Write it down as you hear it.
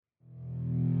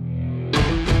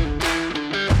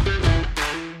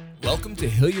Welcome to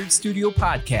Hilliard Studio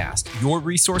Podcast, your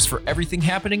resource for everything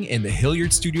happening in the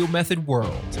Hilliard Studio Method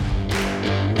world.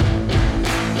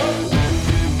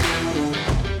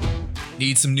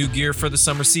 Need some new gear for the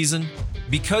summer season?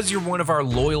 Because you're one of our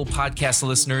loyal podcast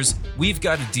listeners, we've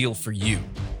got a deal for you.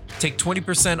 Take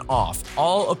 20% off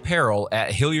all apparel at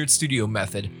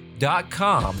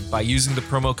HilliardStudioMethod.com by using the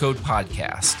promo code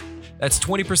podcast. That's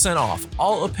 20% off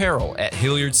all apparel at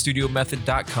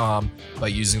HilliardStudioMethod.com by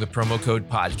using the promo code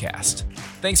podcast.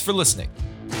 Thanks for listening.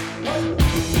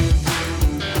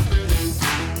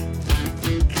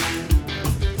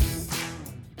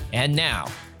 And now,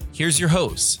 here's your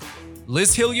hosts,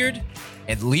 Liz Hilliard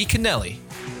and Lee Kennelly.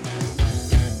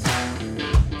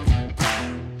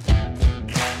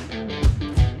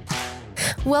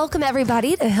 Welcome,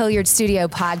 everybody, to Hilliard Studio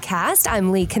Podcast.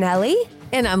 I'm Lee Kennelly.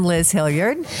 And I'm Liz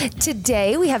Hilliard.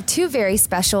 Today, we have two very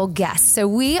special guests. So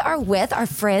we are with our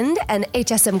friend and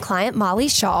HSM client, Molly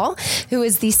Shaw, who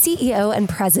is the CEO and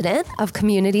president of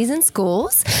Communities in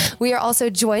Schools. We are also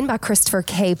joined by Christopher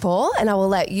Capel, and I will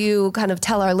let you kind of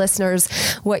tell our listeners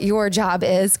what your job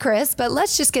is, Chris. But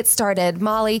let's just get started.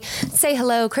 Molly, say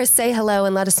hello. Chris, say hello,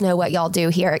 and let us know what y'all do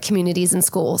here at Communities in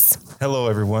Schools. Hello,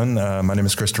 everyone. My name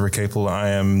is Christopher Capel. I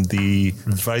am the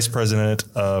Vice President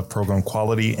of Program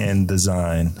Quality and Design.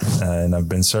 And I've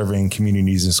been serving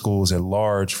communities and schools at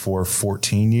large for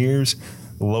 14 years,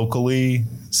 locally,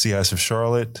 CIS of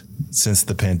Charlotte, since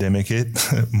the pandemic hit,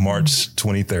 March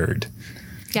 23rd.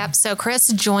 Yep. So Chris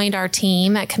joined our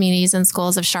team at Communities and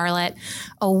Schools of Charlotte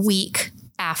a week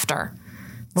after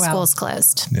schools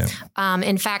closed. Yeah.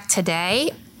 In fact, today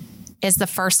is the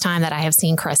first time that I have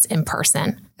seen Chris in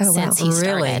person since he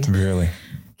started. Really?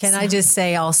 Can I just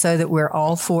say also that we're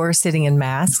all four sitting in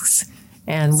masks?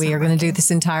 And we are going to do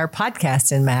this entire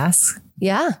podcast in masks.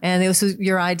 Yeah. And it was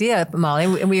your idea,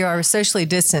 Molly. And we are socially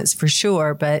distanced for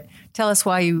sure. But tell us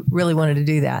why you really wanted to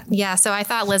do that. Yeah. So I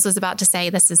thought Liz was about to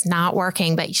say this is not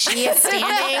working, but she is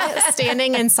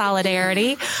standing in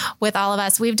solidarity with all of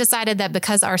us. We've decided that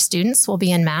because our students will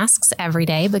be in masks every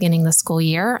day beginning the school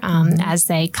year as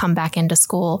they come back into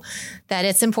school, that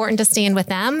it's important to stand with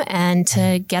them and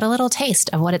to get a little taste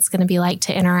of what it's going to be like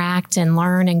to interact and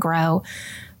learn and grow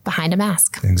behind a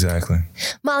mask. Exactly.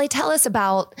 Molly, tell us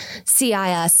about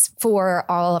CIS for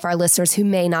all of our listeners who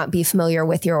may not be familiar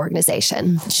with your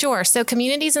organization. Sure. So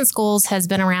Communities in Schools has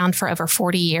been around for over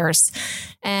 40 years.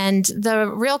 And the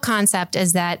real concept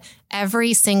is that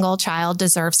every single child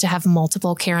deserves to have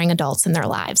multiple caring adults in their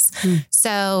lives.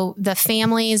 So the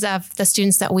families of the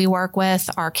students that we work with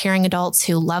are caring adults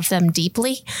who love them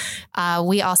deeply.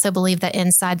 We also believe that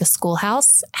inside the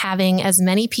schoolhouse, having as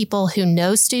many people who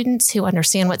know students, who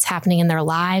understand what's happening in their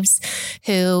lives,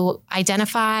 who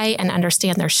identify and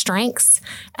understand their strengths,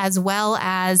 as well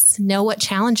as know what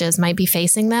challenges might be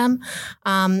facing them,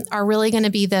 are really going to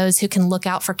be those who can look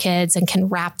out for kids and can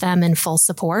wrap them in full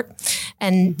support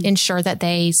and ensure that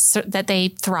they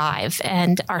thrive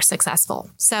and are successful.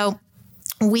 So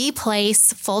we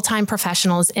place full-time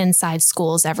professionals inside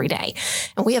schools every day.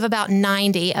 And we have about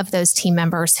 90 of those team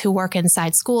members who work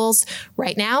inside schools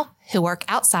right now, who work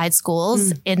outside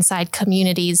schools, inside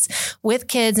communities with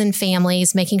kids and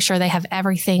families, making sure they have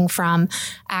everything from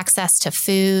access to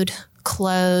food,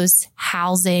 clothes,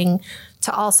 housing,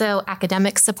 to also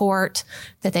academic support,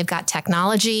 that they've got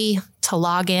technology to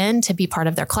log in to be part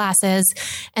of their classes,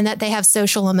 and that they have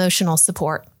social emotional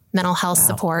support, mental health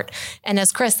support. And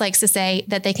as Chris likes to say,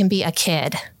 that they can be a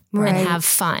kid and have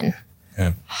fun.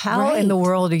 Yeah. How in the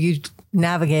world are you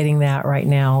navigating that right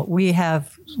now? We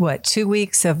have, 2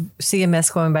 weeks of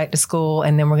CMS going back to school,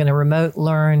 and then we're going to remote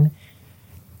learn.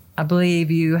 I believe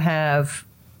you have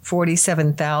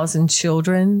 47,000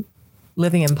 children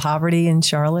living in poverty in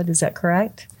Charlotte. Is that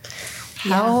correct?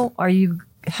 Yeah. How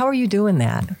are you doing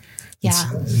that?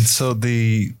 Yeah. And so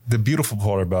the beautiful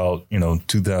part about,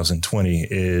 2020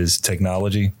 is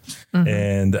technology.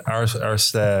 And our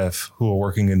staff who are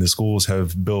working in the schools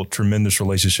have built tremendous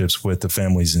relationships with the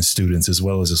families and students as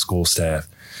well as the school staff.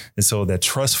 And so that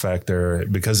trust factor,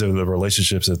 because of the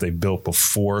relationships that they built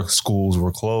before schools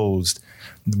were closed,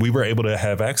 we were able to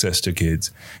have access to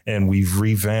kids. And we've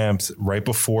revamped right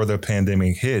before the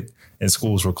pandemic hit and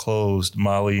schools were closed.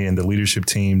 Molly and the leadership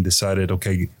team decided,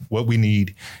 okay, what we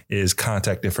need is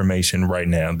contact information right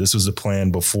now. This was the plan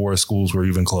before schools were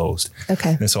even closed.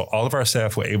 Okay. And so all of our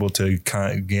staff were able to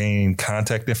gain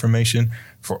contact information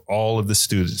for all of the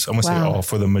students. I'm going to say all,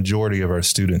 for the majority of our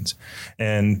students.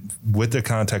 And with the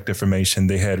contact information,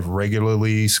 they had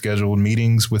regularly scheduled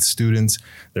meetings with students.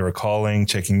 They were calling,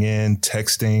 checking in,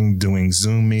 texting, doing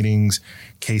Zoom meetings,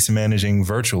 case managing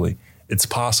virtually. it's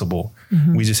possible.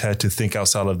 We just had to think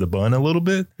outside of the bun a little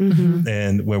bit.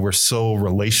 And when we're so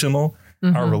relational,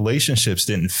 our relationships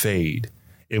didn't fade.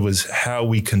 It was how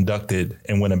we conducted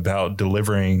and went about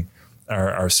delivering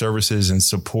our services and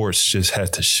supports just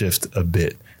had to shift a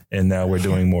bit. And now we're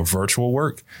doing more virtual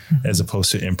work as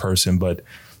opposed to in person. But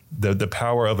the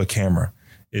power of a camera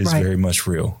is very much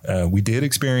real. We did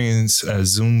experience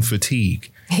Zoom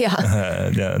fatigue.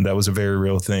 That was a very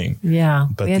real thing. Yeah,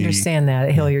 but we understand that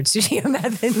at Hilliard Studio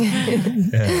Method.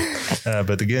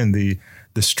 But again, the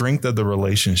strength of the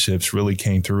relationships really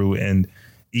came through, and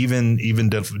even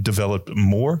developed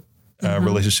more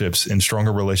relationships and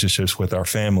stronger relationships with our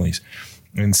families.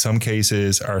 In some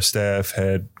cases, our staff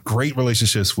had great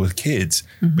relationships with kids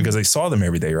because they saw them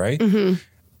every day, right?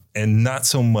 And not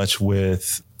so much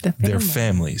with their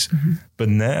families. But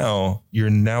now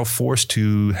you're forced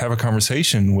to have a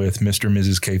conversation with Mr. and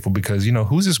Mrs. Capel because,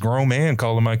 who's this grown man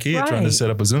calling my kid trying to set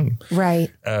up a Zoom?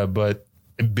 Right. But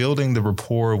building the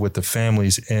rapport with the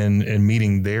families and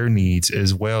meeting their needs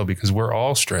as well, because we're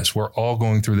all stressed. We're all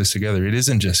going through this together. It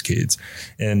isn't just kids,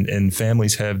 and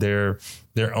families have their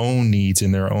own needs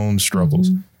and their own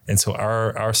struggles. And so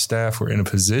our staff were in a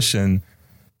position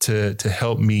to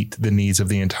help meet the needs of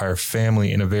the entire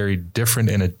family in a very different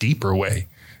and a deeper way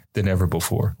than ever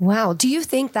before. Wow. Do you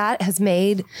think that has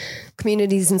made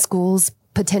communities and schools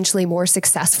potentially more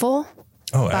successful?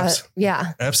 Oh,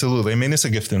 yeah, absolutely. I mean, it's a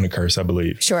gift and a curse, I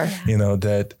believe. Sure.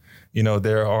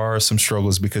 There are some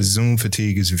struggles because Zoom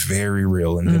fatigue is very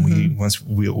real. And then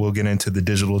we'll get into the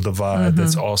digital divide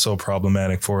that's also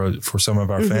problematic for some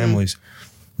of our families.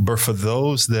 But for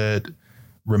those that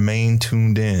remain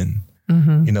tuned in,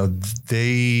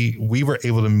 we were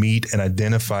able to meet and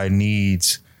identify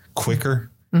needs quicker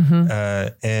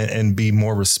and be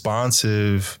more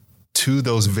responsive to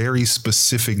those very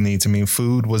specific needs. I mean,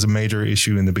 food was a major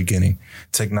issue in the beginning.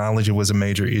 Technology was a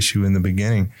major issue in the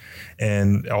beginning.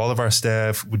 And all of our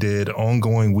staff did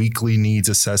ongoing weekly needs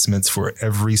assessments for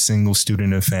every single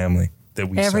student and family that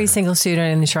we serve. Every single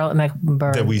student in the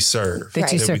Charlotte-Mecklenburg that we serve,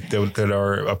 that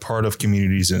are a part of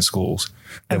communities and schools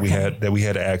that we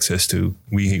had access to.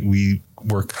 We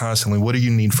were constantly, what do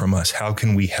you need from us? How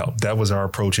can we help? That was our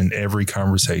approach in every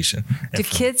conversation.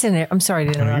 I'm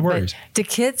sorry to interrupt, but do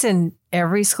kids in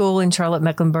every school in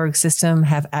Charlotte-Mecklenburg system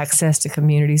have access to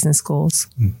communities and schools?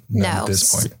 No, at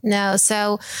this point. No.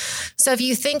 So if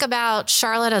you think about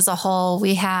Charlotte as a whole,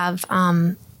 we have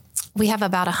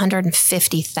about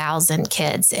 150,000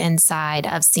 kids inside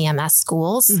of CMS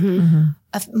schools.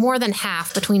 More than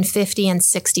half, between 50 and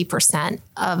 60%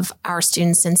 of our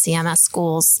students in CMS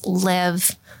schools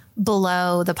live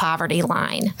below the poverty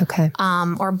line,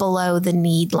 or below the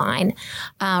need line.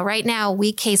 Right now,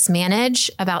 we case manage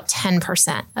about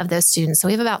 10% of those students. So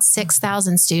we have about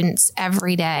 6,000 students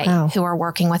every day who are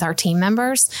working with our team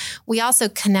members. We also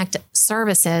connect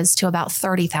services to about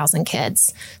 30,000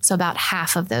 kids. So about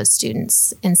half of those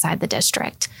students inside the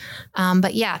district.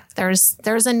 But yeah, there's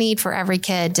a need for every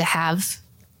kid to have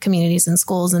communities and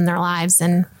schools in their lives,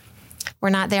 and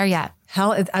we're not there yet.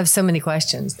 I have so many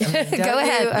questions. Go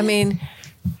ahead.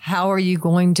 How are you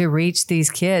going to reach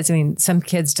these kids? I mean, some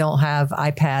kids don't have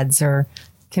iPads or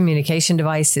communication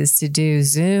devices to do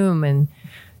Zoom, and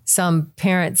some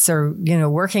parents are,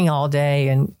 working all day,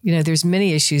 and, there's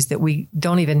many issues that we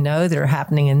don't even know that are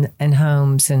happening in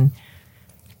homes, and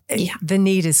the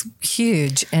need is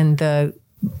huge, and the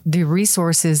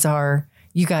resources are,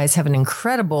 you guys have an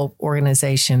incredible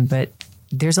organization, but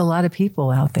there's a lot of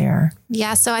people out there.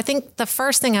 Yeah. So I think the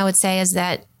first thing I would say is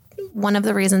that one of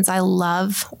the reasons I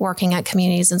love working at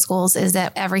communities and schools is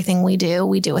that everything we do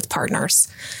with partners.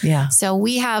 Yeah. So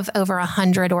we have over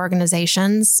 100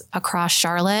 organizations across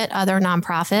Charlotte, other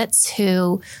nonprofits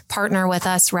who partner with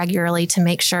us regularly to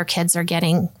make sure kids are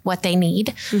getting what they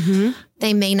need.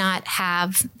 They may not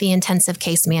have the intensive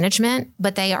case management,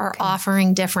 but they are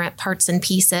offering different parts and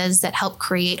pieces that help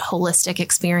create holistic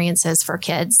experiences for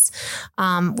kids,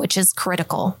 which is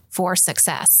critical for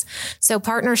success. So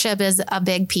partnership is a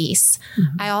big piece.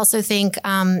 I also think,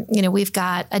 we've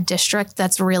got a district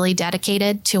that's really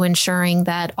dedicated to ensuring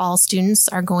that all students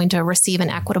are going to receive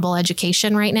an equitable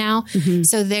education right now.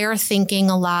 So they're thinking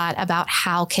a lot about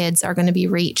how kids are going to be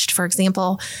reached. For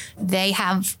example, they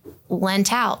have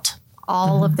lent out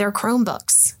all of their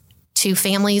Chromebooks to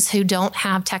families who don't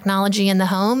have technology in the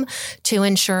home to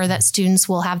ensure that students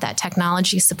will have that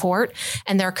technology support.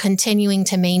 And they're continuing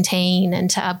to maintain and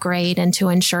to upgrade and to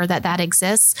ensure that that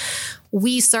exists.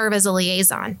 We serve as a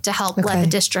liaison to help let the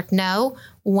district know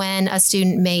when a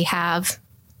student may have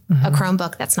a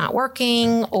Chromebook that's not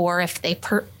working, or if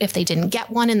they didn't get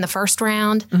one in the first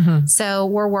round. So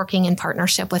we're working in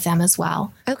partnership with them as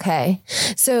well. Okay.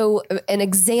 So an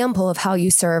example of how you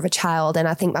serve a child, and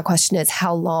I think my question is,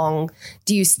 how long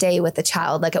do you stay with the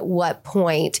child? Like, at what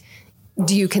point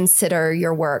do you consider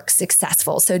your work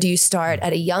successful? So do you start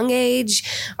at a young age?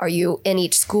 Are you in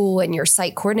each school and your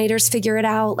site coordinators figure it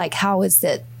out? Like, how does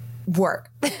it work?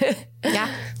 Yeah,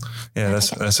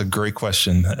 that's a great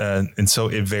question. And so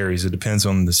it varies. It depends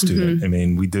on the student. I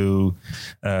mean, we do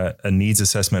a needs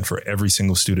assessment for every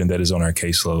single student that is on our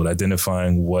caseload,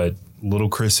 identifying what little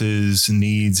Chris's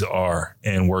needs are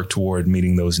and work toward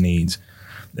meeting those needs.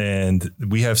 And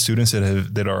we have students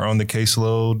that are on the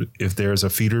caseload if there's a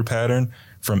feeder pattern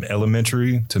from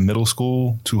elementary to middle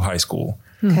school to high school.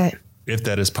 Okay. If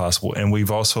that is possible. And we've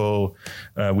also,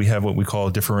 we have what we call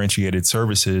differentiated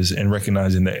services, and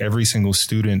recognizing that every single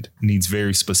student needs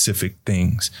very specific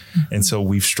things. And so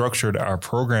we've structured our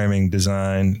programming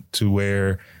design to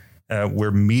where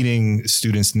we're meeting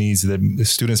students' needs. That the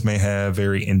students may have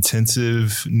very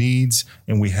intensive needs,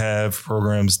 and we have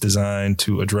programs designed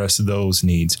to address those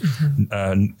needs.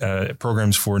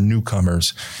 Programs for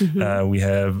newcomers. We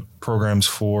have programs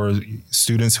for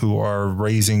students who are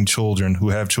raising children, who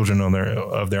have children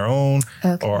of their own,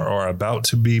 or are about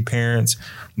to be parents.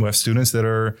 We have students that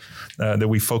are that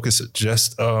we focus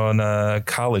just on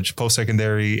college,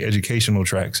 post-secondary educational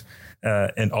tracks.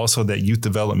 And also that youth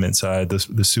development side,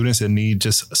 the students that need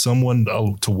just someone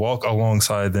to walk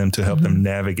alongside them to help them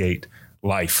navigate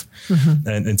life.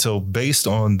 And so based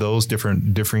on those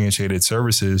different differentiated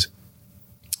services,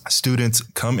 students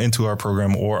come into our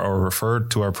program or are referred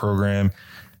to our program,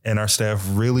 and our staff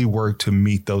really work to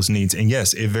meet those needs. And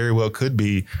yes, it very well could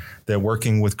be that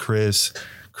working with Chris's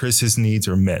needs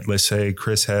are met. Let's say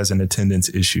Chris has an attendance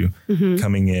issue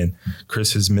coming in.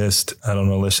 Chris has missed, I don't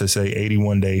know, let's just say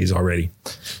 81 days already.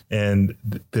 And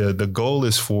the goal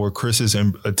is for Chris's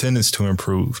attendance to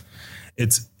improve.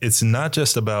 It's not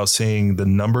just about seeing the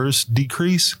numbers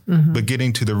decrease, but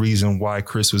getting to the reason why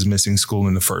Chris was missing school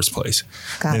in the first place.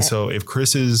 So if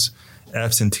Chris's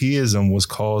absenteeism was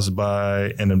caused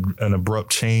by an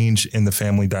abrupt change in the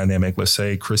family dynamic. Let's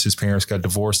say Chris's parents got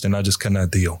divorced and I just could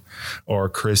not deal, or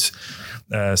Chris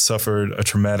suffered a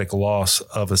traumatic loss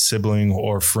of a sibling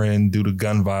or friend due to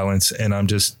gun violence, and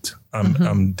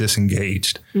I'm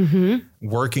disengaged.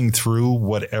 Working through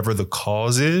whatever the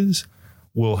cause is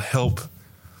will help.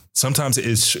 Sometimes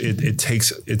it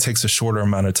takes a shorter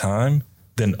amount of time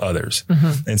than others,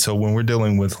 and so when we're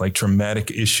dealing with like traumatic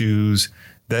issues,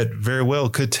 that very well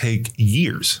could take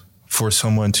years for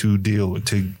someone to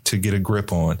get a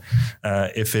grip on.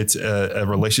 If it's a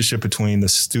relationship between the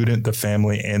student, the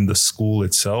family, and the school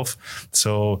itself.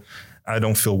 So I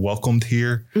don't feel welcomed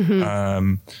here,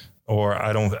 or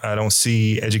I don't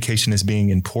see education as being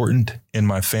important in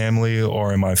my family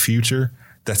or in my future.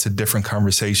 That's a different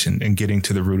conversation, and getting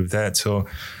to the root of that. So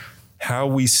how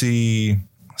we see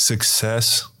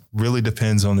success really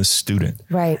depends on the student.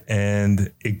 Right.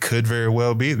 And it could very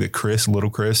well be that little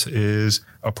Chris is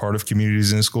a part of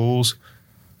Communities in Schools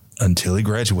until he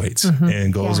graduates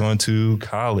and goes on to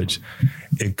college.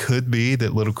 It could be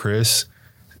that little Chris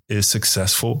is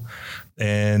successful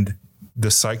and the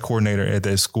site coordinator at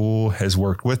that school has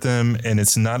worked with them, and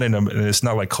it's not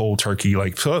like cold turkey,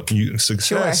 like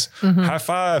success, high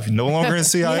five, no longer in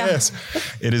CIS.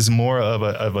 It is more of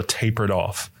a tapered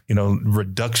off,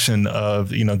 reduction of,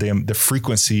 the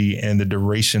frequency and the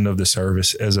duration of the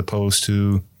service, as opposed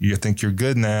to you think you're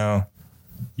good now.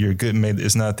 You're good.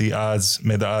 It's not the odds.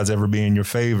 May the odds ever be in your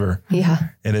favor. Yeah.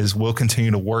 It is. We'll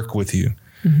continue to work with you.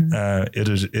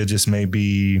 It just may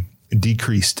be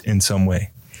decreased in some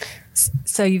way.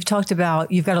 So you've talked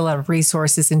about, you've got a lot of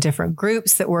resources in different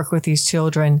groups that work with these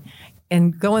children.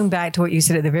 And going back to what you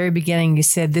said at the very beginning, you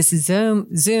said this is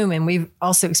Zoom, and we've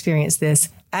also experienced this,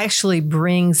 actually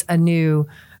brings a new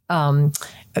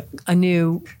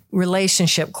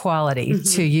relationship quality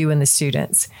to you and the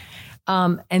students.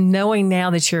 And knowing now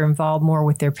that you're involved more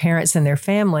with their parents and their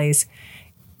families,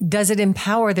 does it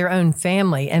empower their own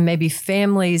family and maybe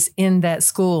families in that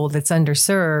school that's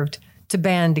underserved to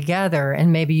band together,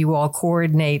 and maybe you all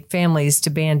coordinate families to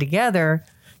band together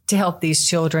to help these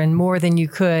children more than you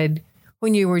could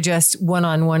when you were just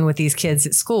one-on-one with these kids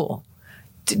at school?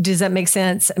 Does that make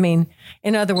sense? I mean,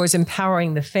 in other words,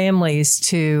 empowering the families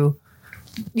to,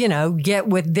 get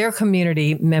with their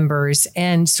community members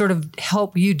and sort of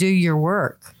help you do your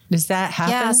work. Does that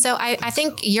happen? Yeah. So I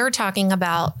think you're talking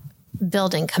about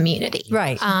building community.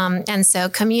 Right. And so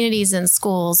communities in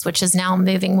schools, which is now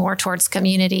moving more towards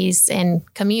communities in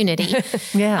community,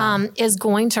 is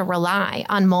going to rely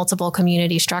on multiple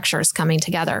community structures coming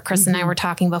together. Chris and I were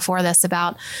talking before this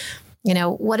about,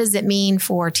 what does it mean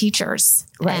for teachers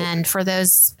and for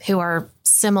those who are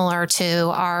similar to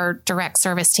our direct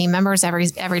service team members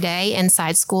every day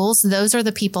inside schools? Those are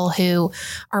the people who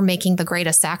are making the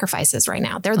greatest sacrifices right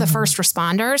now. They're the first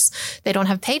responders. They don't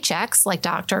have paychecks like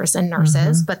doctors and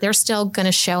nurses, but they're still going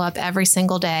to show up every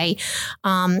single day,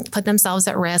 put themselves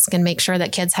at risk, and make sure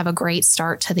that kids have a great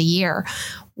start to the year.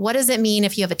 What does it mean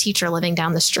if you have a teacher living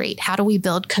down the street? How do we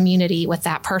build community with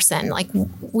that person? Like,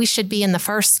 we should be in the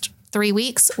first 3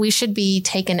 weeks, we should be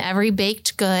taking every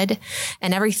baked good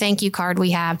and every thank you card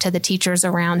we have to the teachers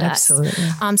around us.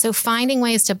 So finding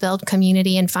ways to build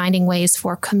community and finding ways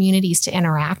for communities to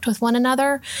interact with one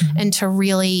another and to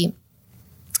really,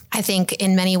 I think,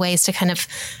 in many ways, to kind of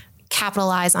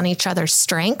capitalize on each other's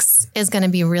strengths is going to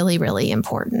be really, really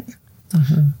important.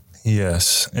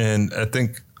 Yes. And I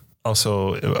think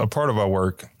also a part of our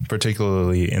work,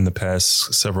 particularly in the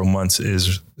past several months,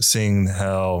 is seeing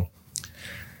how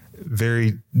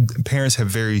parents have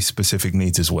very specific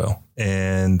needs as well.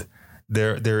 And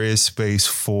there is space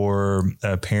for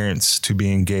parents to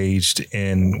be engaged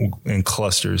in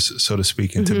clusters, so to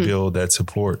speak, and to build that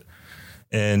support.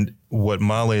 And what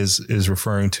Molly is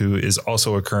referring to is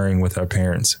also occurring with our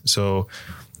parents. So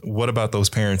what about those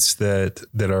parents that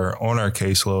are on our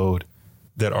caseload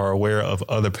that are aware of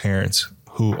other parents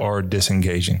who are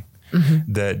disengaging,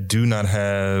 that do not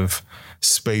have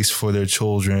space for their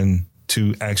children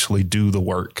to actually do the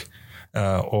work,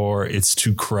 or it's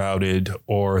too crowded,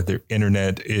 or their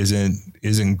internet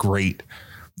isn't great?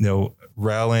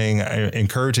 Rallying,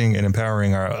 encouraging, and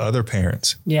empowering our other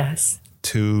parents. Yes.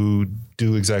 To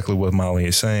do exactly what Molly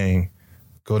is saying.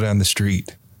 Go down the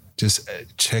street, just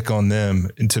check on them,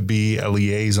 and to be a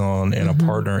liaison and a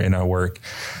partner in our work.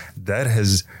 That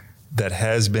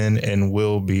has been and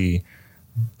will be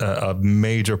a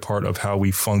major part of how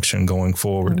we function going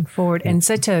forward. And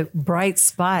such a bright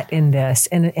spot in this.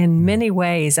 And in many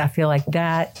ways, I feel like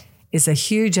that is a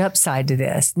huge upside to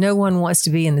this. No one wants to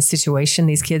be in the situation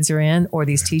these kids are in or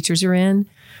these teachers are in,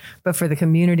 but for the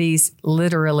communities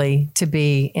literally to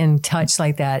be in touch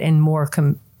like that and more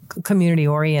community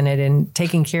oriented and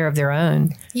taking care of their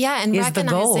own. Yeah. And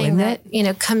recognizing that,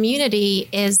 community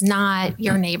is not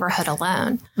your neighborhood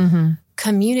alone.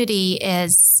 Community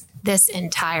is this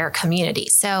entire community.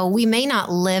 So we may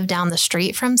not live down the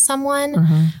street from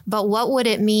someone, but what would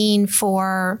it mean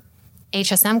for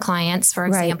HSM clients, for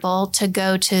example, to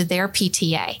go to their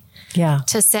PTA?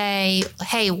 To say,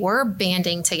 hey, we're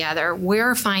banding together.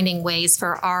 We're finding ways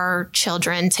for our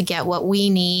children to get what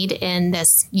we need in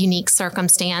this unique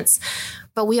circumstance.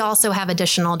 But we also have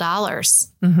additional dollars.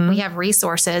 We have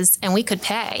resources, and we could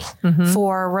pay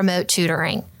for remote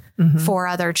tutoring for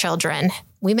other children.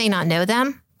 We may not know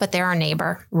them, but they're our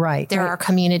neighbor. They're our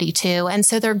community too. And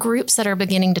so there are groups that are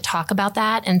beginning to talk about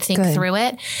that and think through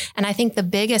it. And I think the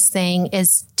biggest thing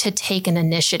is to take an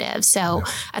initiative. So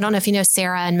I don't know if you know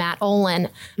Sarah and Matt Olin,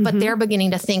 but they're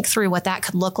beginning to think through what that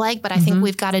could look like. But I think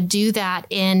we've got to do that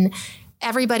in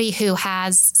everybody who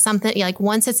has something, like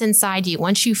once it's inside you,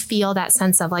 once you feel that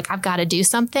sense of like, I've got to do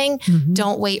something,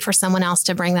 don't wait for someone else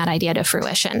to bring that idea to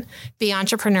fruition. Be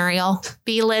entrepreneurial,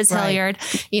 be Liz Hilliard,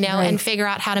 and figure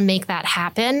out how to make that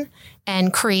happen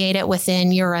and create it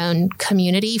within your own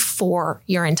community for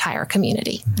your entire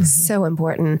community. So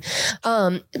important.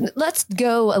 Let's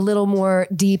go a little more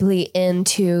deeply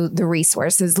into the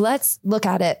resources. Let's look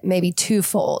at it maybe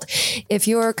twofold. If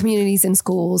your communities and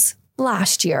schools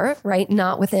last year, right,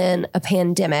 not within a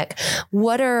pandemic,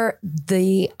 what are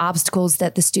the obstacles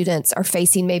that the students are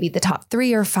facing, maybe the top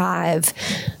 3 or 5,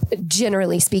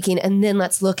 generally speaking? And then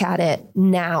let's look at it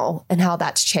now and how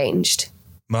that's changed.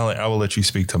 Molly, I will let you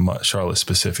speak to Charlotte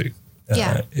specific,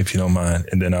 if you don't mind,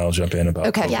 and then I'll jump in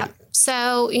about COVID. Yeah.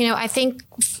 So, I think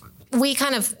we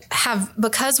kind of have,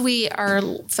 because we are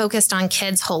focused on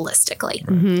kids holistically,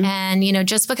 and,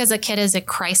 just because a kid is a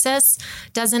crisis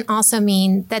doesn't also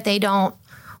mean that they don't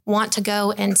want to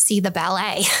go and see the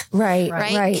ballet.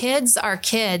 Right. Kids are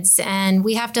kids, and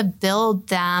we have to build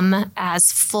them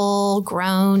as full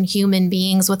grown human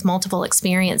beings with multiple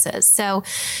experiences. So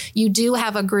you do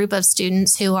have a group of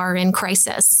students who are in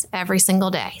crisis every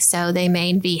single day. So they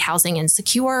may be housing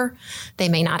insecure. They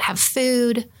may not have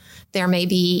food. There may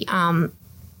be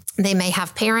They may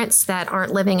have parents that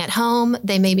aren't living at home.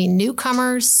 They may be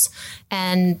newcomers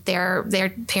and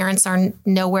their parents are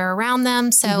nowhere around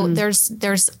them. So there's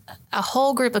a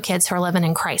whole group of kids who are living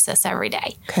in crisis every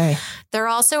day. Okay. There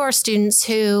also are students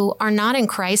who are not in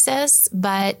crisis,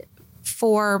 but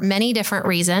for many different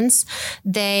reasons,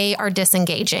 they are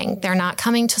disengaging. They're not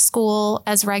coming to school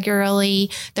as regularly.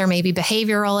 There may be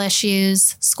behavioral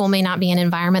issues. School may not be an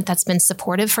environment that's been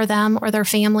supportive for them or their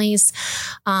families,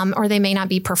 or they may not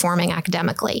be performing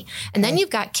academically. And then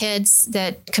you've got kids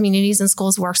that Communities in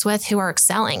Schools works with who are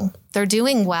excelling. They're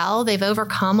doing well. They've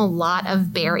overcome a lot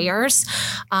of barriers,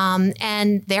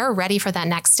 and they're ready for that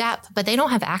next step, but they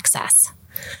don't have access.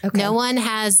 Okay. No one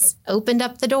has opened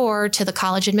up the door to the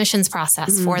college admissions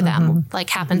process for them, like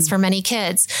happens for many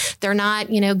kids. They're not,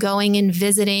 going and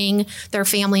visiting their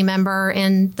family member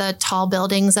in the tall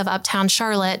buildings of Uptown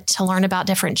Charlotte to learn about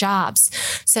different jobs.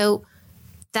 So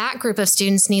that group of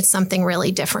students needs something really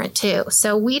different too.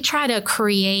 So we try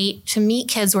to meet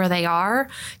kids where they are,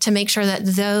 to make sure that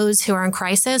those who are in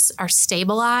crisis are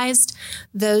stabilized.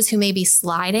 Those who may be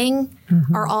sliding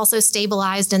are also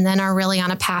stabilized and then are really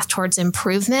on a path towards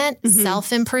improvement,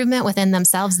 self-improvement within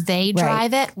themselves. They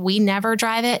drive it. We never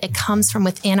drive it. It comes from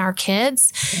within our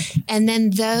kids. And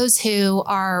then those who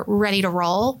are ready to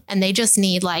roll and they just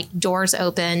need doors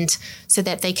opened so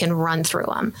that they can run through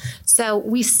them. So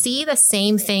we see the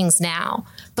same things now,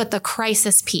 but the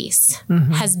crisis piece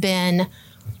has been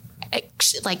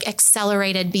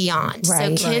accelerated beyond.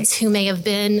 So kids who may have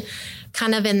been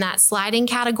kind of in that sliding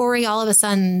category, all of a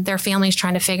sudden their family's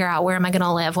trying to figure out, where am I going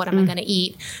to live? What am I going to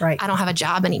eat? I don't have a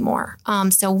job anymore.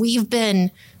 So we've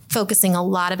been focusing a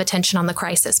lot of attention on the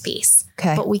crisis piece,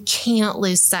 but we can't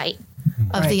lose sight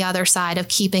of the other side of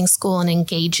keeping school an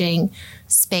engaging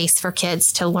space for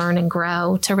kids to learn and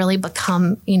grow, to really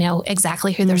become,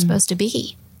 exactly who they're supposed to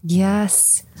be.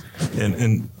 Yes.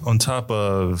 And on top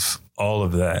of all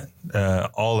of that,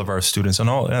 all of our students and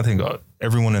I think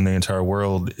everyone in the entire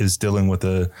world is dealing with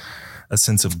a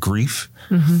sense of grief.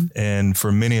 And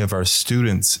for many of our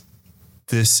students,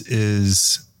 this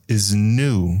is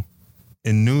new.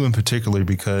 And new in particular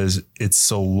because it's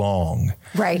so long.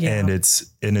 And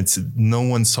it's no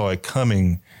one saw it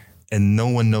coming and no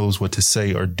one knows what to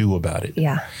say or do about it.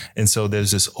 And so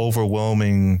there's this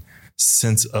overwhelming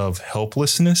sense of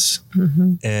helplessness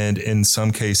and in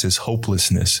some cases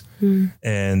hopelessness.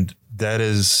 And that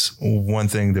is one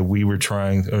thing that we were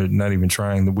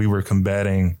that we were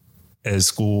combating as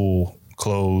school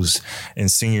closed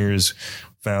and seniors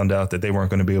found out that they weren't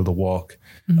going to be able to walk.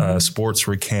 Sports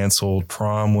were canceled.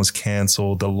 Prom was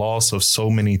canceled. The loss of so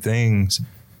many things,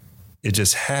 it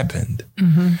just happened.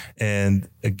 And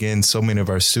again, so many of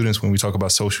our students, when we talk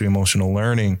about social emotional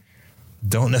learning,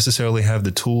 don't necessarily have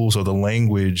the tools or the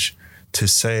language to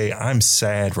say, I'm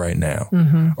sad right now,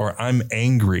 or I'm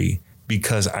angry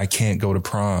because I can't go to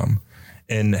prom.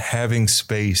 And having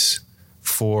space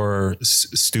for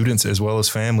students as well as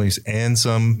families and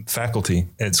some faculty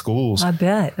at schools. I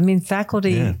bet. I mean,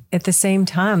 faculty at the same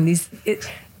time,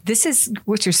 this is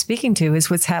what you're speaking to is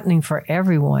what's happening for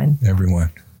everyone.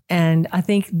 And I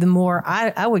think the more,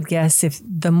 I would guess if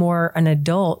the more an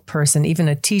adult person, even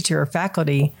a teacher or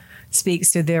faculty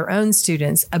speaks to their own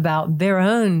students about their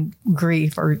own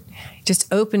grief or just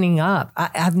opening up. I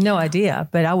have no idea,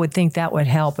 but I would think that would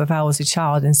help if I was a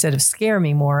child. Instead of scare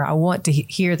me more, I want to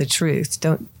hear the truth.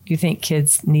 Don't you think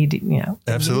kids need to,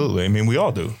 Absolutely. I mean, we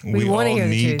all do. We all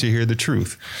need to hear the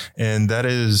truth. And that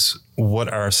is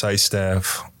what our site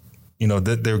staff,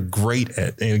 that they're great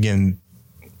at. And again,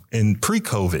 in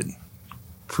pre-COVID,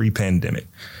 pre-pandemic,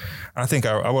 I think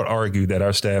I would argue that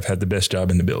our staff had the best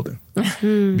job in the building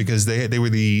because they were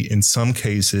in some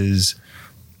cases,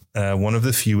 one of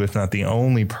the few, if not the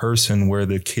only person where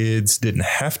the kids didn't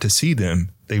have to see them.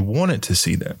 They wanted to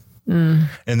see them.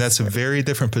 And that's a very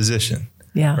different position.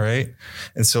 Right.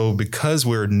 And so because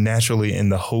we're naturally in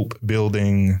the hope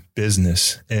building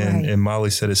business and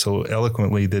Molly said it so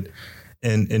eloquently that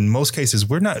in most cases,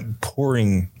 we're not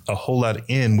pouring a whole lot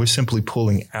in. We're simply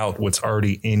pulling out what's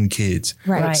already in kids.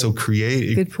 So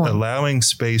allowing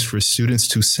space for students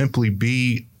to simply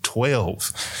be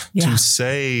 12, to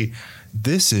say,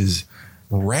 this is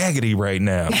raggedy right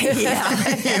now.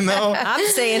 I'm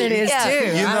saying it is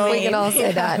too. We can all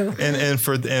say that. And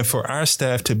for our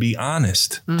staff to be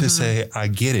honest, to say, I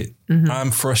get it. I'm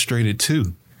frustrated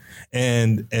too.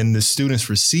 And the students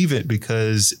receive it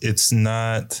because it's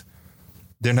not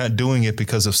they're not doing it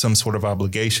because of some sort of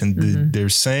obligation. They're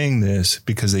saying this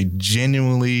because they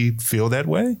genuinely feel that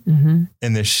way.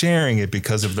 And they're sharing it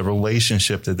because of the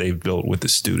relationship that they've built with the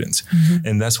students.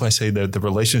 And that's why I say that the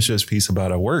relationships piece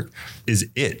about our work is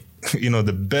it. You know,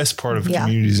 the best part of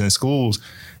communities and schools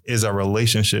is our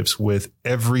relationships with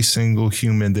every single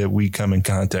human that we come in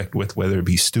contact with, whether it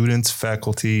be students,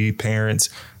 faculty,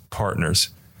 parents, partners.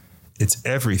 It's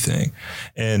everything.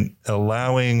 And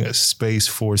allowing a space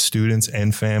for students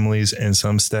and families and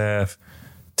some staff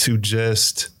to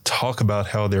just talk about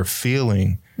how they're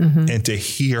feeling and to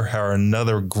hear how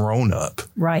another grown-up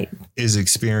is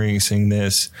experiencing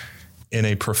this in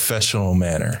a professional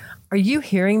manner. Are you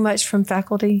hearing much from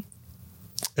faculty?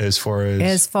 As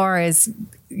far as,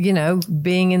 you know,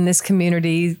 being in this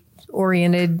community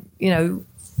oriented, you know,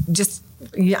 just,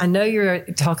 I know you're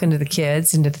talking to the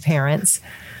kids and to the parents,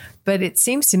 but it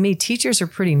seems to me teachers are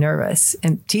pretty nervous,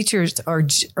 and teachers are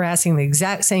asking the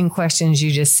exact same questions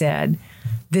you just said.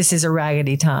 This is a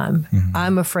raggedy time.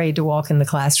 I'm afraid to walk in the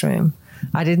classroom.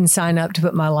 I didn't sign up to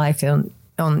put my life on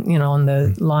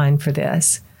the line for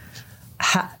this.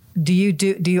 Do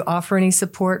you offer any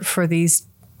support for these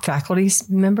faculty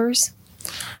members?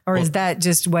 Or is that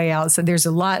just way out? So there's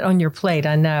a lot on your plate,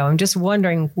 I know. I'm just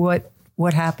wondering what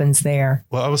happens there.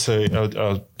 Well, I would say,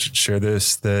 I'll share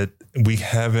this, that we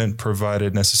haven't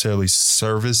provided necessarily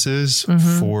services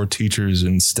for teachers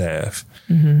and staff.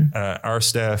 Our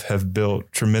staff have built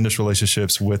tremendous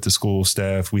relationships with the school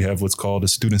staff. We have what's called a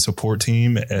student support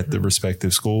team at the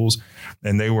respective schools,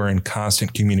 and they were in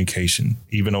constant communication,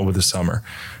 even over the summer,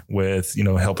 with, you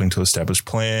know, helping to establish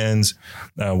plans,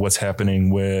 what's happening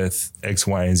with X,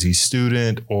 Y, and Z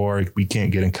student, or we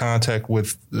can't get in contact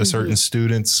with a certain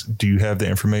students. Do you have the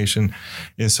information?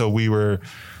 And so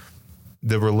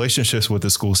the relationships with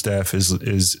the school staff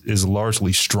is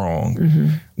largely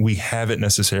strong. We haven't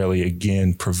necessarily,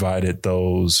 again, provided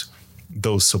those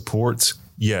supports.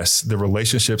 Yes, the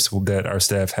relationships that our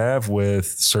staff have with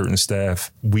certain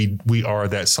staff, we are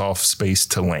that soft space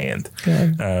to land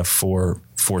for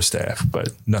staff, but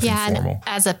nothing formal.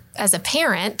 And as a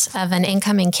parent of an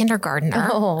incoming kindergartner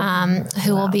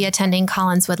who will be attending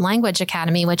Collinswood Language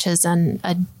Academy, which is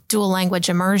a dual language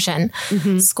immersion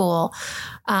school.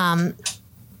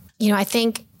 I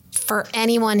think for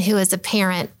anyone who is a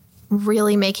parent,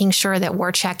 really making sure that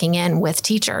we're checking in with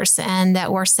teachers and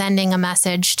that we're sending a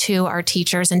message to our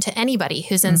teachers and to anybody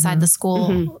who's inside the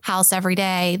school house every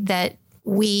day that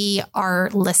we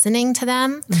are listening to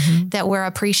them, that we're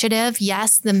appreciative.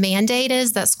 Yes, the mandate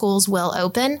is that schools will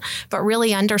open, but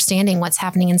really understanding what's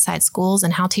happening inside schools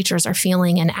and how teachers are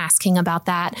feeling and asking about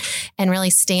that and really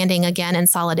standing again in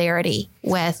solidarity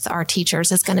with our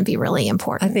teachers is going to be really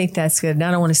important. I think that's good. And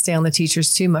I don't want to stay on the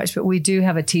teachers too much, but we do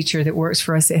have a teacher that works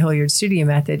for us at Hilliard Studio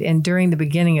Method. And during the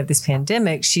beginning of this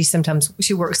pandemic, she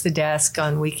works the desk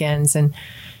on weekends, and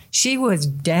she was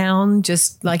down,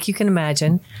 just like you can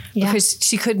imagine, because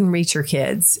she couldn't reach her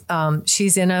kids.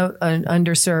 She's in an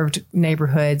underserved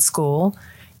neighborhood school,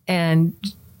 and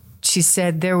she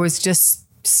said there was just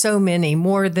so many,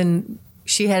 more than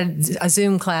she had a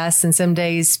Zoom class, and some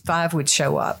days 5 would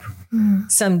show up,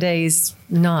 some days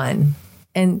none.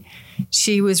 And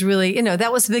she was really,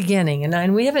 that was the beginning.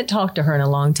 And we haven't talked to her in a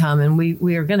long time, and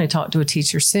we are going to talk to a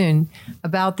teacher soon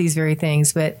about these very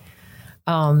things. But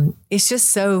it's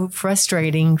just so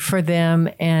frustrating for them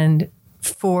and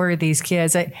for these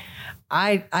kids.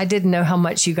 I didn't know how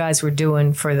much you guys were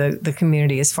doing for the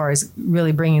community as far as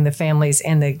really bringing the families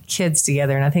and the kids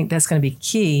together. And I think that's going to be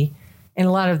key. And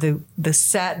a lot of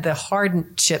the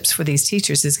hardships for these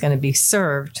teachers is going to be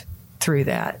served through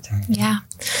that. Yeah.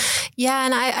 Yeah.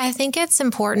 And I think it's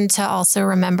important to also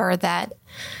remember that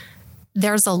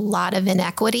there's a lot of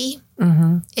inequity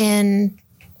in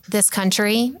this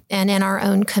country and in our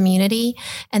own community.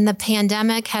 And the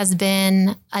pandemic has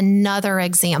been another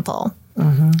example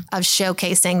of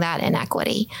showcasing that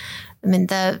inequity. I mean,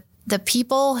 the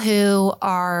people who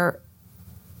are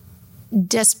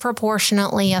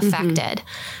disproportionately affected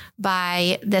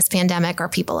by this pandemic are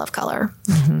people of color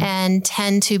and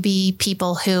tend to be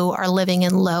people who are living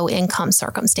in low income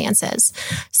circumstances.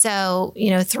 So,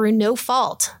 through no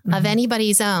fault of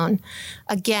anybody's own,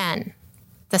 again,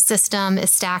 the system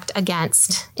is stacked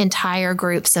against entire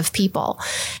groups of people.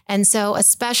 And so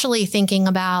especially thinking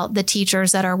about the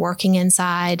teachers that are working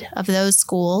inside of those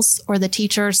schools, or the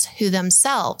teachers who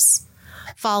themselves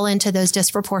fall into those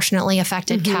disproportionately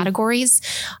affected categories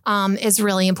is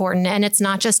really important. And it's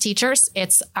not just teachers,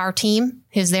 it's our team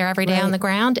who's there every day on the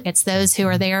ground. It's those who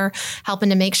are there helping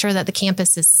to make sure that the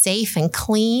campus is safe and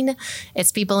clean.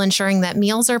 It's people ensuring that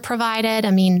meals are provided.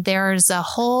 I mean, there's a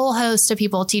whole host of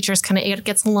people, teachers it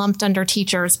gets lumped under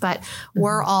teachers, but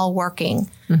we're all working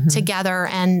together,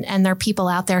 and there are people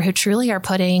out there who truly are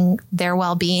putting their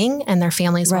well-being and their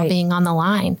families' well-being on the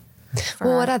line.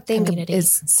 Well, what I think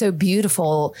is so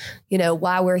beautiful,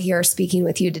 why we're here speaking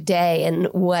with you today, and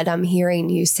what I'm hearing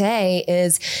you say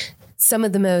is some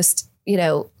of the most,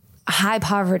 high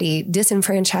poverty,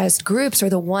 disenfranchised groups are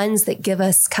the ones that give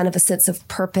us kind of a sense of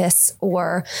purpose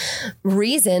or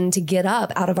reason to get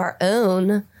up out of our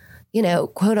own,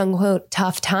 quote unquote,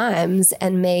 tough times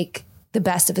and make the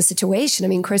best of a situation. I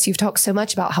mean, Chris, you've talked so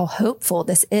much about how hopeful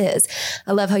this is.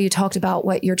 I love how you talked about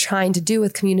what you're trying to do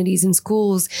with communities and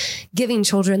schools, giving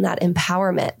children that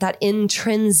empowerment, that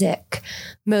intrinsic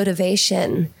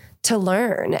motivation to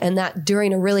learn, and that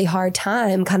during a really hard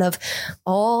time, kind of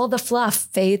all the fluff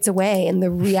fades away and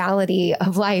the reality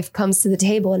of life comes to the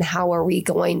table, and how are we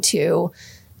going to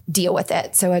deal with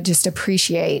it? So I just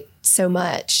appreciate so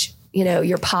much,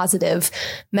 your positive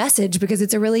message, because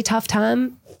it's a really tough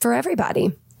time for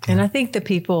everybody. And I think the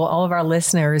people, all of our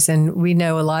listeners, and we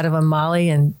know a lot of them, Molly,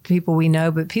 and people we know,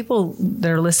 but people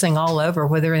that are listening all over,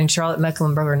 whether in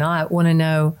Charlotte-Mecklenburg or not, want to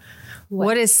know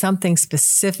what is something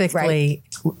specifically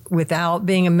without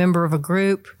being a member of a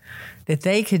group that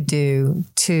they could do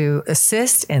to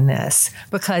assist in this.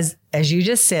 Because as you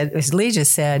just said, as Lee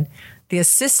just said, the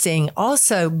assisting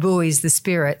also buoys the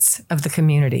spirits of the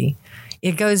community.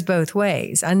 It goes both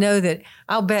ways. I know that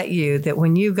I'll bet you that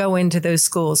when you go into those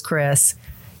schools, Chris,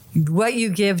 what you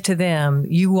give to them,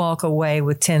 you walk away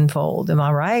with tenfold. Am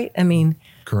I right? I mean,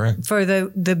 correct. For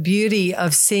the beauty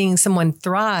of seeing someone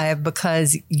thrive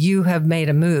because you have made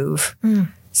a move.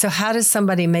 So how does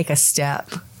somebody make a step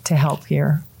to help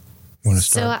here?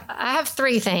 So I have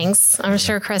three things. I'm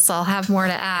sure Chris will have more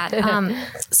to add.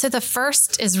 So the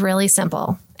first is really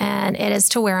simple, and it is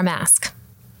to wear a mask.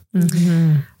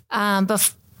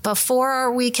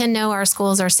 Before we can know our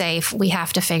schools are safe, we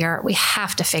have to figure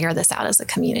this out as a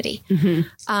community.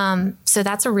 So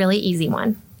that's a really easy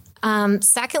one.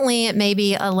 Secondly, it may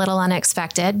be a little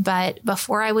unexpected, but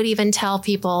before I would even tell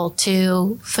people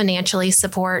to financially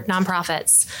support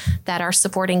nonprofits that are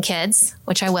supporting kids,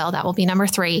 which I will, that will be number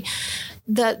 3.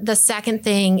 The second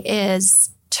thing is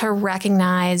to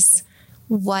recognize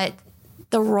what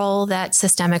the role that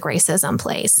systemic racism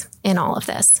plays in all of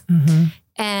this.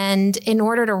 And in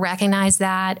order to recognize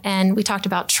that, and we talked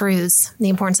about truths, the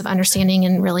importance of understanding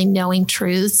and really knowing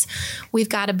truths, we've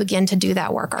got to begin to do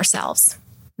that work ourselves.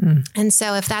 And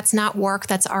so if that's not work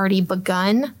that's already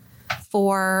begun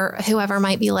for whoever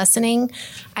might be listening,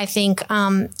 I think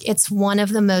it's one of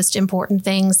the most important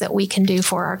things that we can do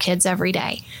for our kids every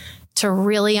day, to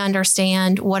really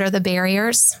understand what are the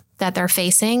barriers that they're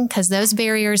facing. Because those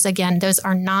barriers, again, those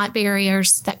are not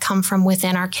barriers that come from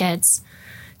within our kids.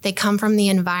 They come from the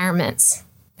environments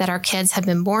that our kids have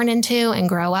been born into and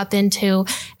grow up into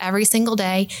every single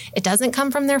day. It doesn't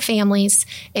come from their families.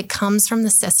 It comes from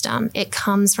the system. It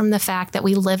comes from the fact that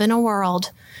we live in a world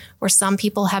where some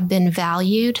people have been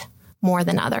valued more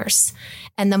than others.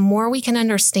 And the more we can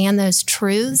understand those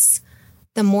truths,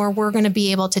 the more we're going to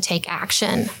be able to take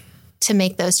action to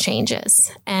make those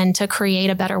changes and to create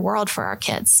a better world for our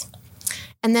kids.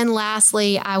 And then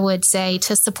lastly, I would say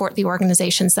to support the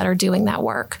organizations that are doing that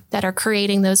work, that are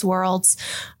creating those worlds,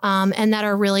 and that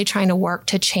are really trying to work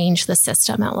to change the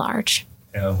system at large.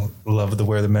 Love the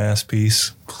wear the mask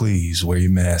piece. Please wear your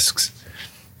masks.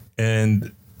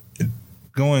 And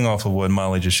going off of what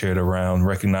Molly just shared around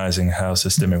recognizing how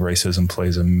systemic racism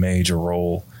plays a major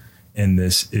role in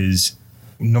this is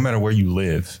no matter where you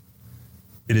live,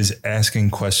 it is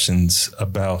asking questions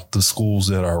about the schools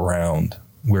that are around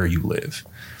where you live.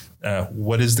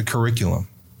 What is the curriculum?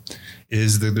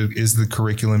 Is the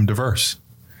curriculum diverse?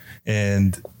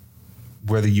 And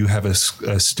whether you have a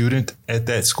student at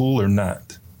that school or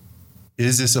not,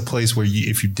 is this a place where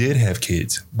if you did have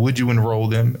kids, would you enroll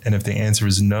them? And if the answer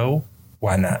is no,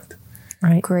 why not?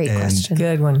 Right. Great question.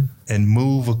 Good one. And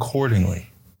move accordingly.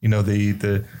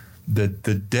 The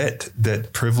debt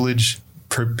that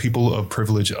people of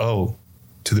privilege owe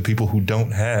to the people who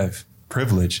don't have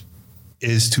privilege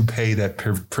is to pay that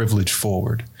privilege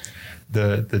forward.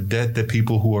 The debt that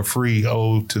people who are free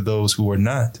owe to those who are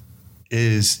not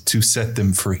is to set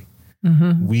them free.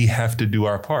 We have to do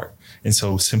our part. And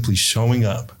so simply showing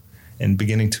up and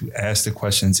beginning to ask the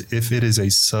questions, if it is a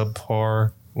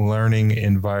subpar learning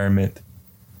environment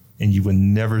and you would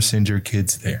never send your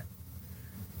kids there,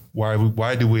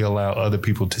 Why do we allow other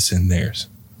people to send theirs?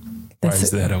 Why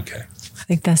is that okay? I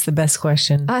think that's the best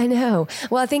question. I know.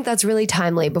 Well, I think that's really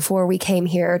timely. Before we came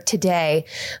here today,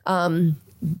 John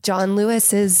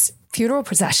Lewis's funeral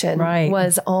procession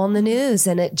was on the news,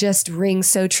 and it just rings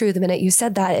so true the minute you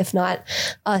said that. If not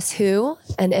us, who?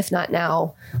 And if not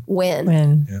now,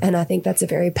 when? Yeah. And I think that's a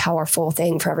very powerful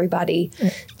thing for everybody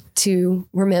to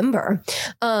remember.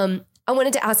 I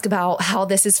wanted to ask about how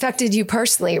this has affected you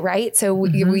personally, right? So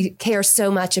we care so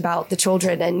much about the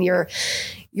children and your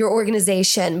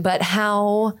organization, but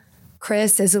how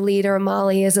Chris as a leader,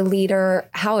 Molly as a leader,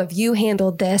 how have you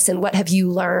handled this, and what have you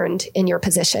learned in your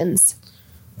positions?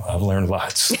 I've learned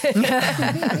lots.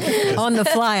 On the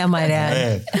fly, I might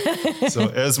add. Man. So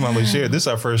as Molly shared, this is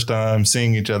our first time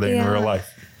seeing each other in real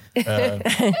life.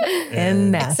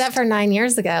 And except for 9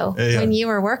 years ago when you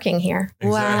were working here.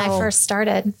 Exactly. When I first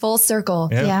started. Full circle.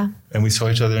 Yeah. And we saw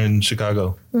each other in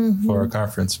Chicago for our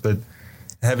conference. But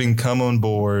having come on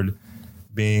board,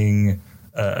 being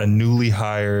a newly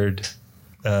hired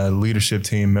leadership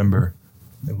team member,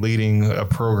 leading a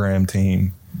program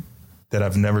team that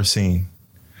I've never seen,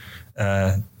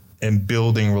 and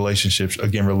building relationships.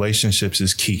 Again, relationships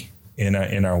is key in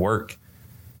our work.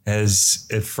 As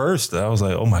at first, I was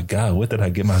like, oh my God, what did I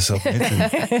get myself into?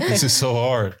 This is so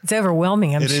hard. It's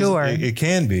overwhelming, I'm sure. It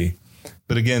can be.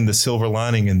 But again, the silver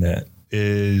lining in that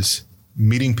is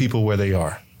meeting people where they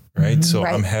are, right? So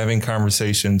I'm having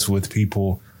conversations with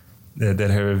people that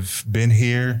have been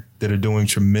here, that are doing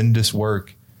tremendous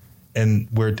work, and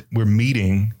we're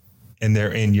meeting, and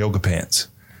they're in yoga pants.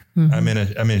 I'm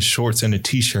in shorts and a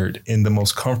t-shirt in the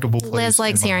most comfortable place. Liz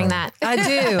likes hearing that. I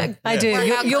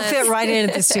do. You'll fit right in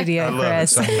at the studio,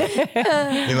 Chris.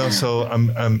 So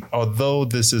I'm although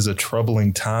this is a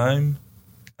troubling time,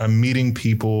 I'm meeting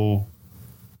people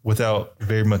without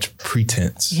very much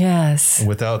pretense. Yes.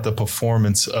 Without the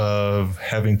performance of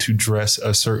having to dress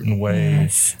a certain way,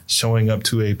 showing up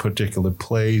to a particular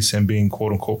place and being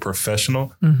quote unquote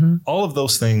professional. All of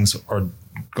those things are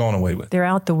gone away with. They're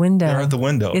out the window.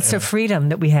 It's the freedom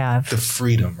that we have. The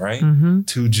freedom, right?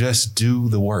 To just do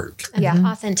the work. And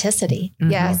authenticity.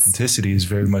 Yes. Authenticity is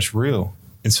very much real.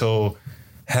 And so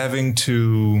having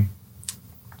to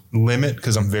limit,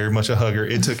 because I'm very much a hugger.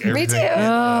 It took everything. Me too.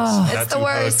 It's the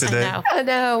worst today. I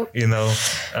know.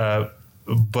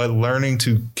 But learning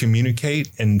to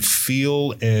communicate and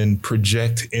feel and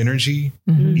project energy,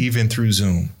 even through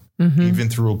Zoom, even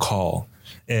through a call,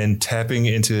 and tapping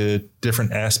into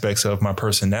different aspects of my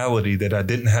personality that I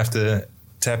didn't have to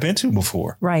tap into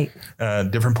before. Right.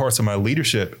 Different parts of my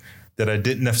leadership that I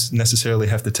didn't necessarily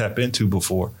have to tap into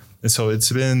before. And so it's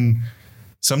been,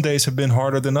 some days have been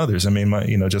harder than others. I mean,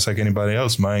 just like anybody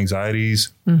else, my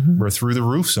anxieties were through the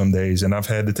roof some days, and I've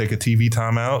had to take a TV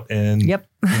time out and,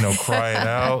 cry it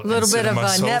out. A little bit of a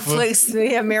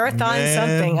Netflix marathon,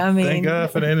 something. Thank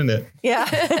God for the internet. Yeah.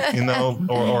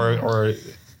 Or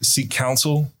seek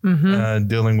counsel,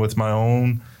 dealing with my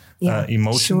own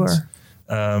emotions.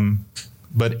 Sure.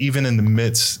 But even in the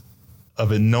midst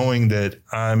of it, knowing that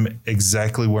I'm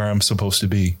exactly where I'm supposed to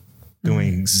be,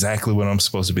 doing exactly what I'm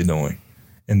supposed to be doing.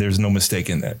 And there's no mistake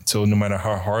in that. So no matter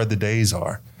how hard the days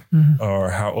are or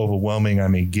how overwhelming I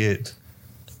may get,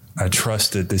 I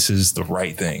trust that this is the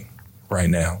right thing right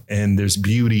now. And there's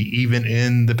beauty even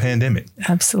in the pandemic.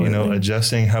 Absolutely.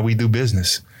 Adjusting how we do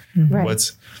business. Right.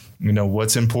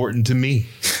 What's important to me.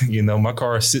 My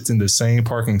car sits in the same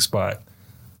parking spot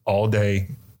all day,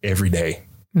 every day.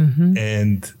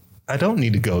 And I don't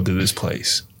need to go to this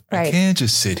place. Right. I can't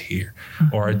just sit here,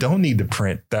 or I don't need to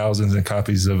print thousands of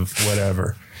copies of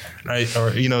whatever.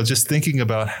 Just thinking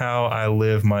about how I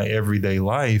live my everyday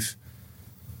life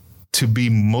to be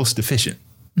most efficient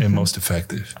and most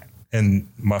effective. And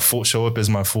show up as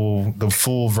the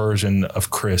full version of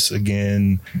Chris,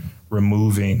 again,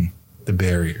 removing the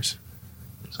barriers.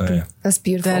 So, yeah. That's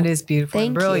beautiful. That is beautiful.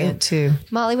 Thank Brilliant you. too.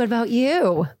 Molly, what about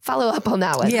you? Follow up on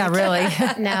that one. Yeah, really.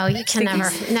 No, you can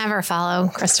never follow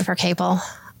Christopher Capel.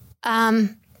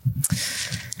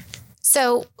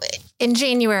 So in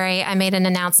January, I made an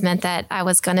announcement that I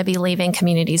was going to be leaving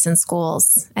Communities in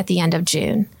Schools at the end of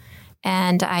June.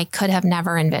 And I could have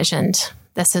never envisioned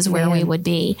this is where we would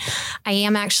be. I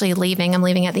am actually leaving. I'm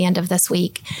leaving at the end of this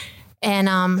week.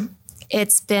 And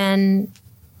it's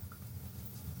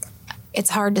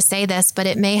hard to say this, but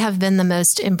it may have been the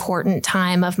most important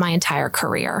time of my entire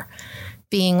career,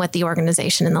 being with the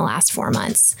organization in the last 4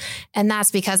 months. And that's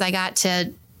because I got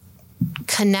to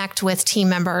connect with team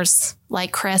members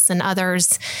like Chris and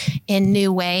others in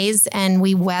new ways. And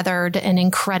we weathered an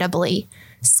incredibly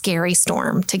scary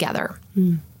storm together.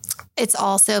 It's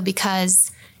also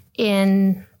because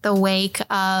in the wake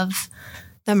of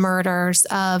the murders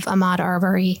of Ahmaud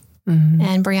Arbery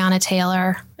and Breonna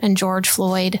Taylor and George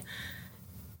Floyd,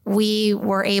 we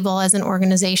were able as an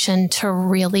organization to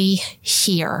really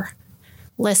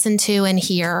listen to and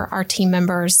hear our team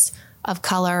members of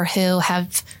color who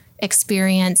have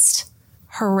experienced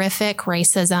horrific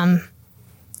racism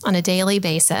on a daily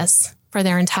basis for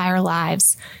their entire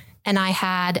lives. And I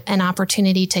had an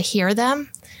opportunity to hear them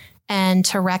and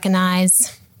to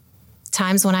recognize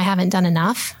times when I haven't done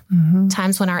enough,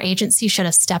 times when our agency should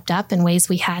have stepped up in ways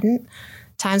we hadn't,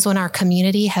 times when our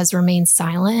community has remained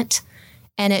silent.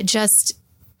 And it just,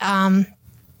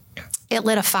 it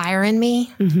lit a fire in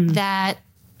me that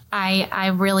I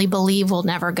really believe will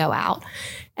never go out.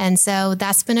 And so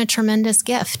that's been a tremendous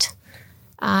gift.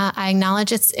 I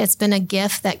acknowledge it's been a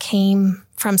gift that came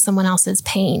from someone else's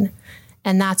pain.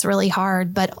 And that's really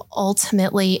hard, but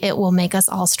ultimately it will make us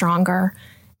all stronger.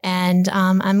 And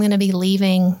I'm going to be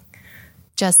leaving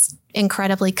just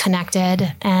incredibly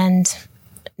connected and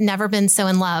never been so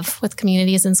in love with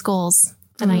communities and schools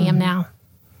than I am now.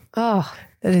 Oh,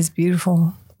 that is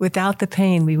beautiful. Without the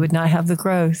pain, we would not have the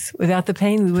growth. Without the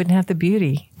pain, we wouldn't have the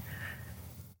beauty.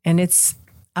 And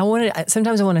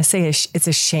sometimes I want to say it's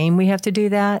a shame we have to do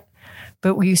that.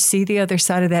 But you see the other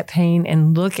side of that pain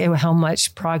and look at how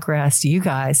much progress you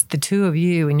guys, the two of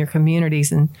you and your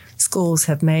communities and schools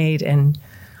have made, and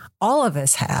all of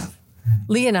us have.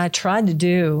 Lee and I tried to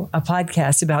do a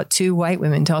podcast about two white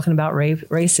women talking about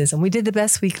racism. We did the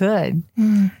best we could.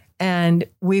 And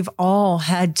we've all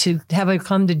had to have a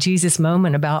come to Jesus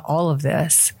moment about all of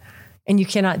this. And you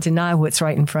cannot deny what's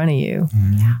right in front of you.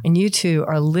 And you two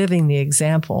are living the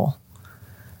example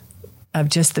of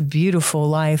just the beautiful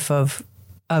life of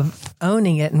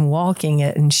owning it and walking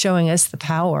it and showing us the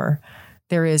power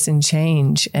there is in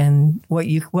change and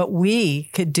what we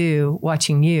could do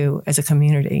watching you as a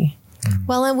community.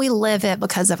 Well, and we live it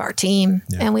because of our team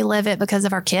and we live it because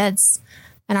of our kids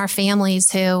and our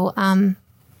families who,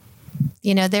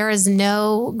 there is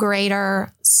no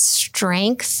greater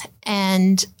strength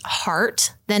and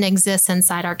heart than exists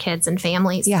inside our kids and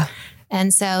families. Yeah.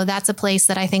 And so that's a place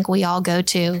that I think we all go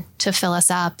to fill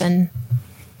us up and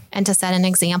to set an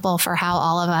example for how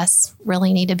all of us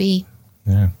really need to be.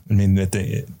 Yeah. I mean,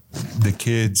 the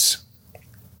kids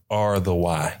are the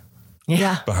why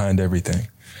behind everything.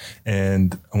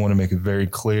 And I want to make it very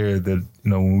clear that,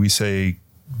 when we say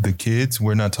the kids,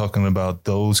 we're not talking about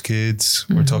those kids.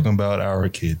 We're talking about our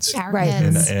kids. Our Right.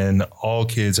 kids. And all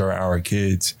kids are our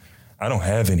kids. I don't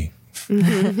have any.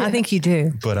 I think you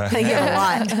do. But I You have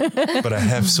a lot. but I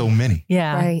have so many.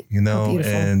 Yeah. Right. Beautiful.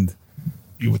 And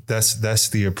that's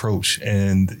the approach.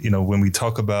 And, when we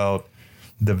talk about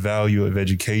the value of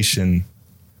education,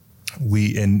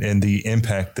 and the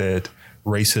impact that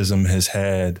racism has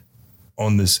had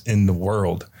on this in the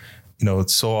world,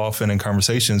 it's so often in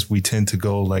conversations, we tend to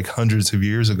go like hundreds of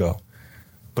years ago,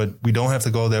 but we don't have to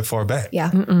go that far back.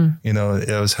 Yeah.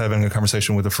 I was having a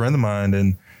conversation with a friend of mine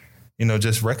and,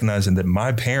 just recognizing that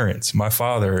my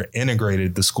father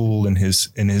integrated the school in his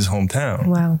hometown.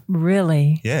 Wow.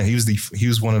 Really? Yeah. He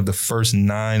was one of the first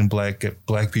 9 black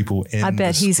people in I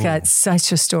bet the he's school. got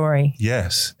such a story.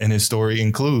 Yes. And his story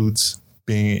includes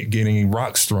getting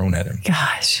rocks thrown at him.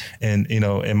 Gosh. And,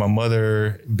 and my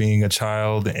mother being a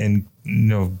child and,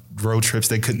 road trips,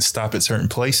 they couldn't stop at certain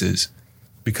places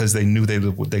because they knew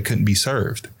they couldn't be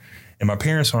served. And my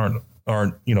parents aren't,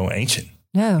 ancient.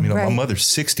 No. My mother's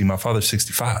 60, my father's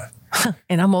 65.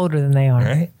 And I'm older than they are.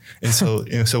 Right. And so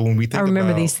when we think I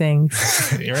remember these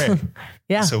things. Right.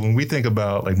 Yeah. So when we think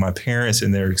about like my parents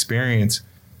and their experience,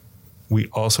 we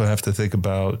also have to think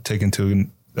about take into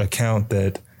account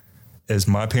that as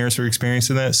my parents were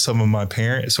experiencing that, some of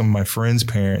my friends'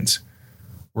 parents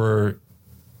were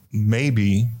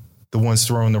maybe the ones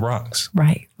throwing the rocks.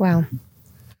 Right. Wow.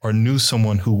 Or knew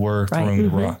someone who were throwing the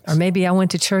rocks. Or maybe I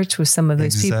went to church with some of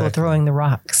those people throwing the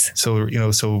rocks. So,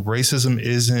 so racism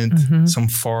isn't some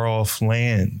far off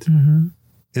land.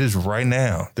 It is right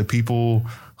now. The people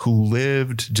who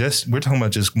lived we're talking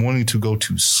about just wanting to go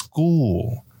to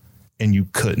school and you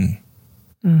couldn't.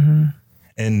 And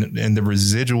the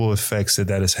residual effects that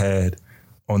has had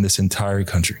on this entire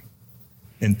country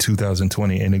in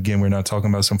 2020. And again, we're not talking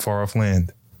about some far off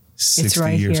land. 60 It's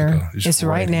right years here. ago. It's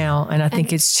right now. And I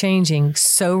think it's changing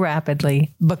so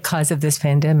rapidly because of this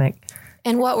pandemic.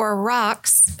 And what were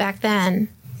rocks back then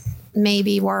may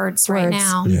be words right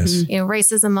now. Yes.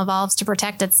 Racism evolves to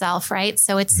protect itself, right?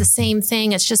 So it's the same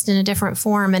thing. It's just in a different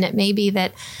form. And it may be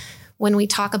that when we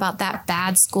talk about that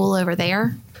bad school over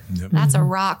there, that's a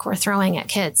rock we're throwing at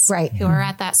kids who are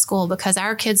at that school, because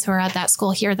our kids who are at that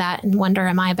school hear that and wonder,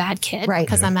 am I a bad kid? Right.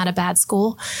 Because I'm at a bad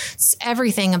school. It's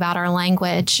everything about our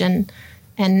language and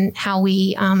and how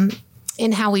we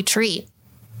treat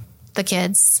the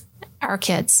kids, our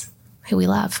kids who we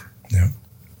love. Yeah.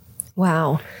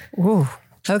 Wow. Ooh.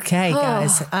 Okay,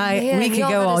 guys. We could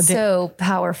go all day. So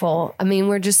powerful. I mean,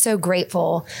 we're just so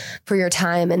grateful for your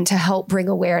time and to help bring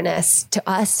awareness to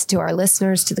us, to our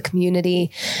listeners, to the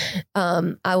community.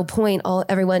 I will point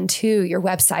everyone to your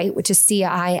website, which is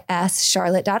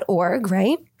cischarlotte.org,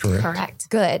 right? Correct.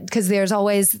 Good, because there's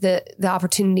always the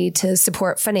opportunity to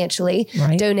support financially,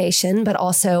 Right. donation, but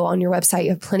also on your website,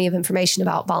 you have plenty of information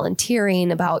about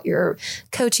volunteering, about your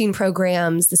coaching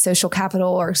programs, the social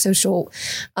capital or social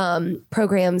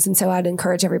programs. And so I'd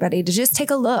encourage everybody to just take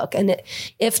a look. And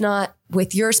if not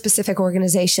with your specific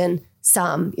organization,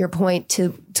 your point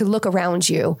to look around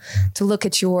you, to look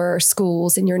at your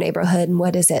schools in your neighborhood and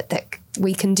what is it that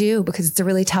we can do, because it's a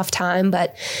really tough time,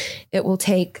 but it will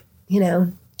take,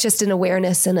 just an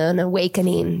awareness and an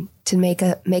awakening to make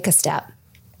a step.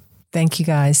 Thank you,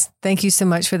 guys. Thank you so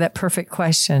much for that perfect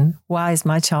question. Why is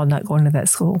my child not going to that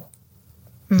school?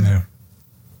 Yeah.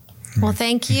 Well,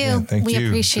 thank you. Yeah, thank we you.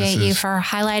 appreciate you for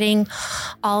highlighting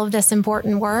all of this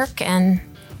important work and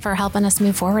for helping us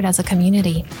move forward as a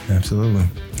community. Absolutely.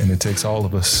 And it takes all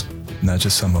of us, not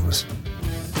just some of us.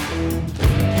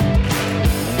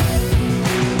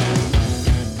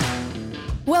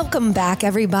 Welcome back,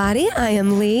 everybody. I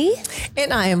am Lee.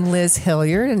 And I am Liz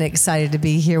Hilliard and excited to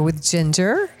be here with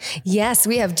Ginger. Yes,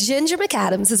 we have Ginger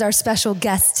McAdams as our special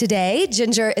guest today.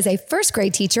 Ginger is a first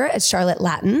grade teacher at Charlotte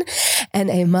Latin and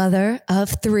a mother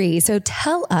of 3. So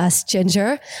tell us,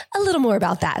 Ginger, a little more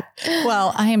about that.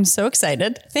 Well, I am so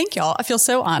excited. Thank y'all. I feel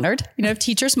so honored.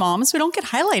 Teachers, moms, we don't get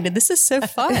highlighted. This is so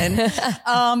fun.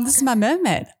 This is my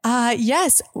moment.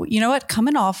 Yes. You know what?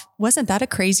 Wasn't that a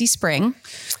crazy spring?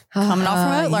 Coming off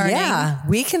remote learning. Yeah,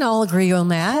 we can all agree on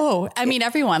that. Oh, I mean,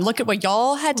 everyone, look at what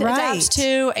y'all had to adapt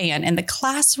to, and in the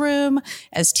classroom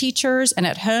as teachers and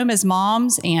at home as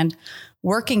moms and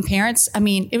working parents. I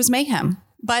mean, it was mayhem.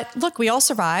 But look, we all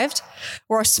survived.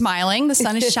 We're smiling. The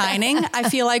sun is shining. I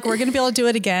feel like we're going to be able to do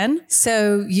it again.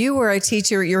 So you were a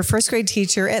teacher, you're a first grade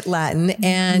teacher at Latin,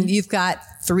 and you've got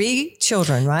 3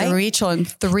 children, right? 3 children,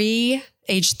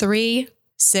 age 3,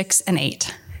 6, and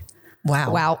 8.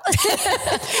 Wow.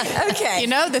 Okay.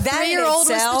 The 3-year-old was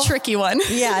the tricky one.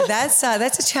 Yeah, that's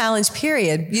a challenge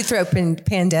period. You throw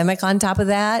pandemic on top of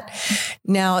that.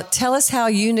 Now, tell us how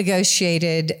you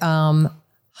negotiated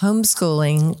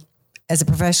homeschooling as a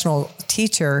professional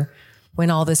teacher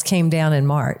when all this came down in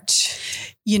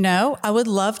March. I would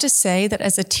love to say that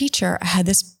as a teacher, I had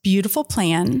this beautiful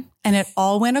plan and it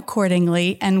all went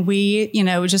accordingly. And we,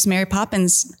 just Mary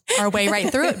Poppins our way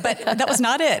right through it. But that was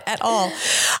not it at all.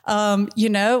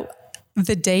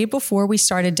 The day before we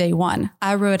started day 1,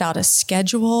 I wrote out a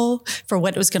schedule for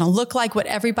what it was going to look like, what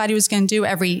everybody was going to do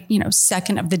every,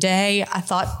 second of the day. I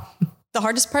thought the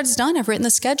hardest part is done. I've written the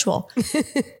schedule.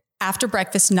 After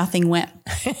breakfast, nothing went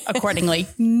accordingly.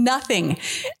 Nothing,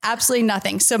 absolutely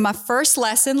nothing. So my first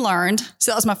lesson learned, so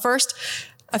that was my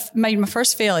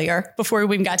first failure before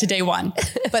we even got to day 1.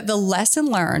 But the lesson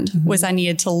learned was I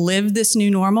needed to live this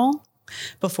new normal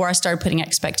before I started putting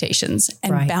expectations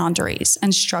and boundaries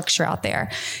and structure out there.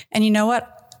 And you know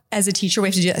what? As a teacher, we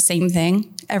have to do that same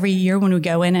thing every year when we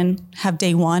go in and have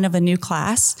day 1 of a new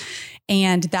class.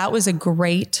 And that was a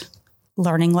great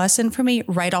learning lesson for me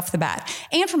right off the bat.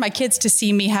 And for my kids to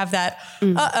see me have that,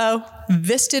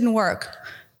 this didn't work.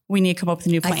 We need to come up with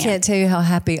a new plan. I can't tell you how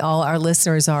happy all our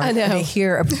listeners are to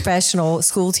hear a professional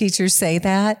school teacher say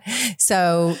that.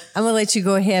 So I'm going to let you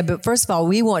go ahead. But first of all,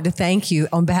 we want to thank you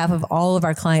on behalf of all of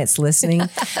our clients listening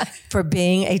for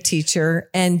being a teacher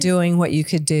and doing what you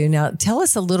could do. Now, tell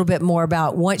us a little bit more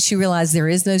about once you realize there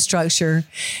is no structure.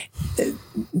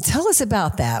 Tell us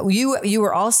about that. You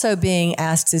were also being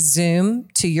asked to Zoom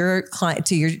to your client,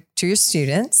 to your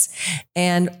students,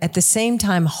 and at the same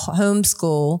time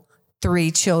homeschool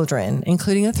 3 children,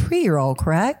 including a 3-year-old,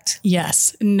 correct?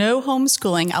 Yes. No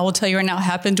homeschooling, I will tell you right now,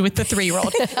 happened with the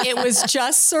 3-year-old. It was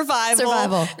just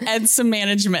survival and some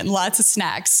management and lots of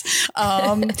snacks.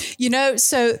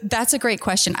 So that's a great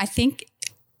question. I think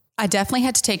I definitely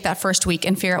had to take that first week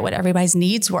and figure out what everybody's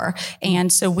needs were.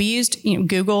 And so we used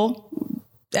Google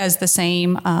as the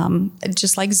same,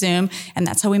 just like Zoom. And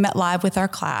that's how we met live with our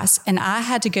class. And I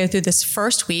had to go through this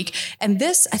first week. And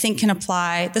this, I think,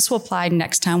 this will apply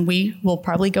next time. We will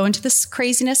probably go into this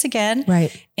craziness again.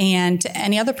 Right. And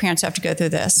any other parents who have to go through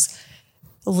this.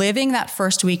 Living that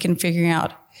first week and figuring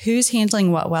out who's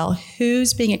handling what well,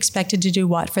 who's being expected to do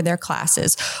what for their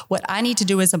classes, what I need to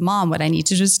do as a mom, what I need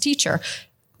to do as a teacher,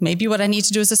 maybe what I need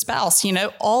to do as a spouse,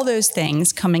 all those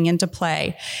things coming into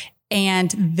play.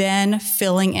 And then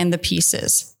filling in the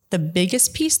pieces. The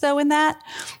biggest piece though in that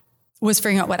was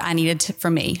figuring out what I needed for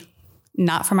me,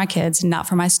 not for my kids, not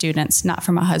for my students, not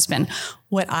for my husband,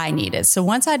 what I needed. So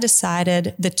once I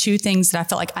decided the two things that I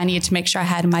felt like I needed to make sure I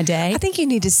had in my day. I think you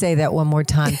need to say that one more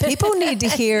time. People need to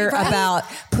hear about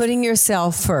putting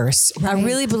yourself first. Right. I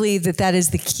really believe that that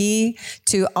is the key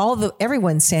to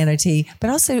everyone's sanity, but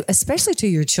also especially to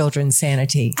your children's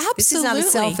sanity. Absolutely. This is not a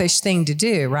selfish thing to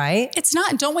do, right? It's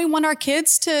not. Don't we want our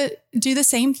kids to do the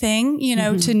same thing,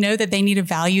 to know that they need to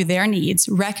value their needs,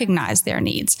 recognize their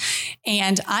needs.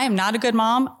 And I am not a good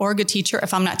mom or a good teacher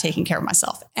if I'm not taking care of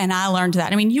myself. And I learned that.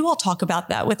 I mean, you all talk about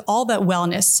that with all the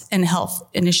wellness and health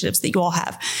initiatives that you all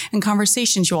have and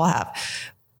conversations you all have.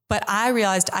 But I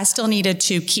realized I still needed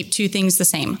to keep two things the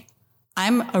same.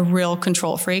 I'm a real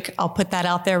control freak. I'll put that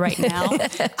out there right now.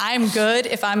 I'm good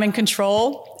if I'm in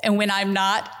control. And when I'm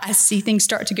not, I see things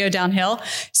start to go downhill.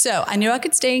 So I knew I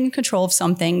could stay in control of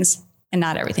some things and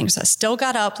not everything. So I still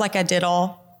got up like I did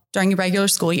all during the regular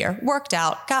school year, worked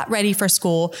out, got ready for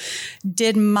school,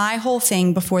 did my whole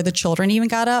thing before the children even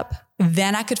got up.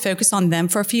 Then I could focus on them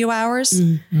for a few hours.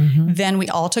 Mm-hmm. Then we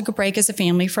all took a break as a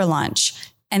family for lunch.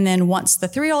 And then once the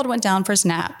 3-year-old went down for his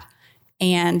nap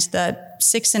and the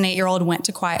 6 and 8-year-old went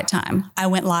to quiet time, I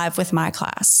went live with my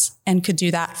class and could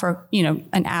do that for,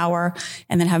 an hour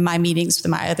and then have my meetings with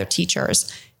my other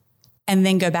teachers and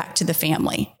then go back to the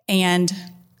family. And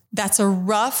that's a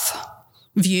rough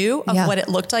view of what it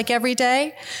looked like every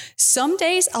day. Some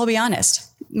days, I'll be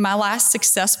honest, my last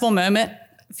successful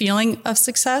feeling of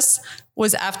success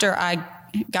was after I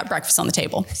got breakfast on the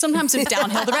table. Sometimes it's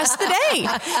downhill the rest of the day,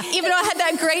 even though I had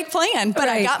that great plan. But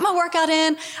I got my workout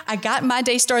in. I got my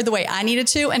day started the way I needed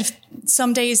to. And if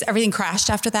some days everything crashed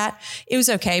after that, it was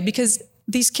okay because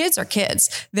these kids are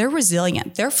kids. They're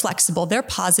resilient. They're flexible. They're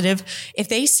positive. If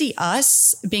they see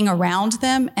us being around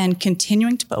them and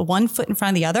continuing to put one foot in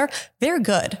front of the other, they're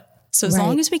good. So as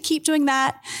long as we keep doing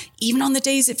that, even on the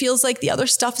days it feels like the other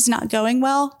stuff is not going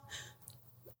well,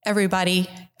 everybody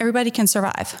can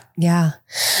survive. Yeah.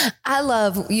 I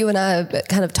love, you and I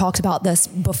kind of talked about this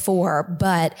before,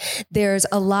 but there's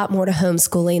a lot more to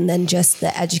homeschooling than just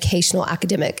the educational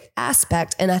academic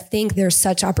aspect. And I think there's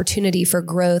such opportunity for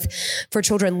growth for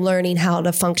children learning how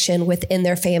to function within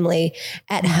their family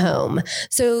at home.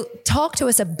 So talk to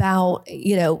us about,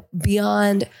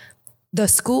 beyond the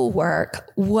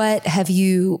schoolwork, what have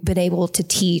you been able to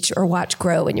teach or watch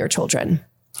grow in your children?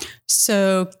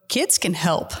 So kids can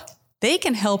help. They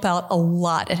can help out a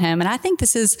lot at home. And I think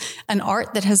this is an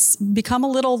art that has become a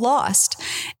little lost.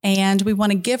 And we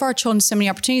want to give our children so many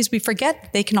opportunities. We forget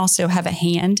that they can also have a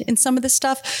hand in some of this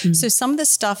stuff. Mm-hmm. So some of the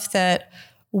stuff that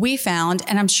we found,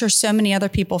 and I'm sure so many other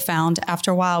people found after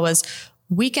a while, was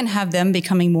we can have them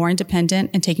becoming more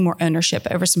independent and taking more ownership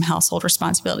over some household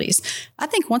responsibilities. I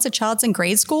think once a child's in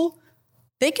grade school,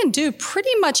 they can do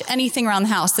pretty much anything around the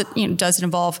house that doesn't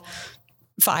involve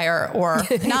fire or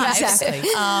knives. Exactly.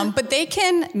 But they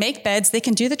can make beds, they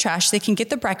can do the trash, they can get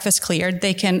the breakfast cleared.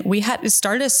 We had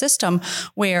started a system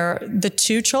where the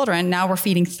 2 children now were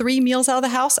feeding 3 meals out of the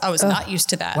house. I was not used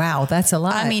to that. Wow, that's a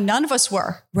lot. I mean, none of us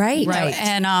were. Right.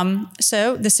 And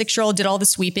so the 6-year-old did all the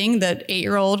sweeping, the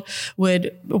 8-year-old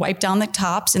would wipe down the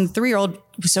tops, and the 3-year-old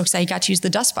was so excited he got to use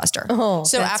the dustbuster.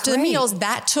 So after the meals,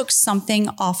 that took something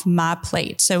off my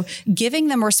plate. So giving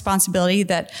them a responsibility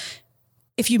that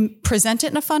if you present it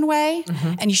in a fun way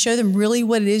and you show them really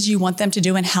what it is you want them to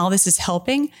do and how this is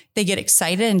helping, they get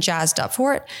excited and jazzed up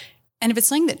for it. And if it's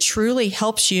something that truly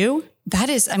helps you, that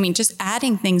is, just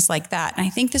adding things like that. And I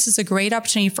think this is a great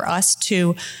opportunity for us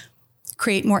to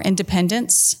create more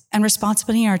independence and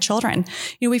responsibility in our children.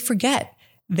 We forget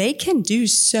they can do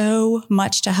so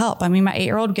much to help. My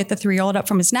 8-year-old get the 3-year-old up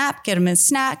from his nap, get him his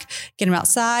snack, get him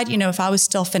outside. If I was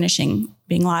still finishing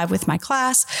being live with my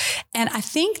class. And I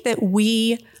think that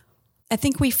we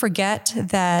forget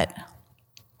that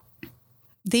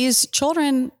these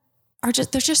children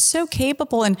they're just so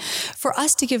capable. And for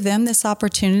us to give them this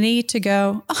opportunity to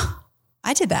go,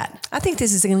 I did that. I think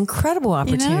this is an incredible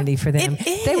opportunity for them. It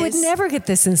is. They would never get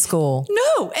this in school.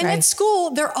 No. And at school,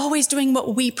 they're always doing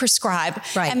what we prescribe.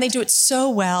 Right. And they do it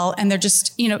so well. And they're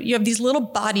just, you have these little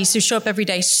bodies who show up every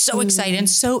day so excited and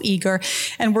so eager.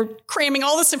 And we're cramming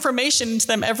all this information into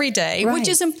them every day, which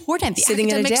is important. The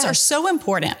academics are so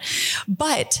important.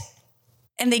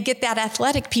 And they get that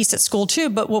athletic piece at school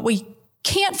too. But what we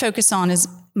can't focus on as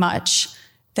much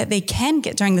that they can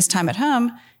get during this time at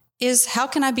home is how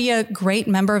can I be a great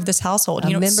member of this household? A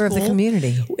member of the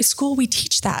community. At school, we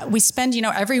teach that. We spend,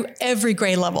 every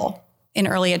grade level in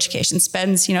early education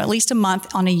spends, at least a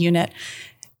month on a unit,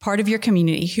 part of your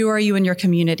community. Who are you in your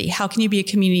community? How can you be a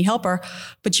community helper?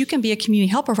 But you can be a community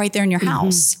helper right there in your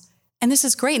house. And this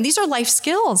is great. And these are life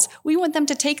skills. We want them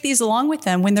to take these along with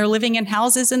them when they're living in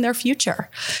houses in their future.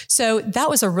 So that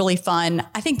was a really fun,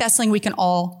 I think that's something we can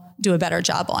all do a better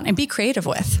job on and be creative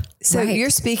with. So you're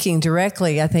speaking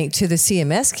directly, I think, to the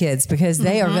CMS kids because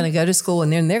they are going to go to school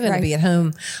and then they're going to be at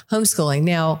home homeschooling.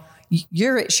 Now,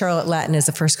 you're at Charlotte Latin as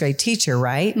a first grade teacher,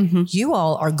 right? You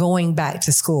all are going back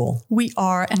to school. We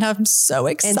are, and I'm so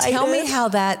excited. And tell me how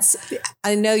that's,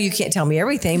 I know you can't tell me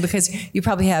everything because you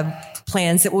probably have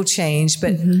plans that will change,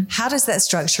 but how does that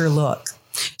structure look?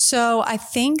 So I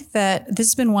think that this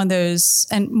has been one of those,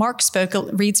 and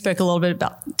Reed spoke a little bit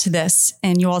about to this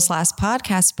in you all's last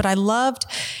podcast, but I've loved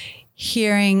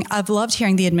hearing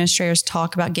the administrators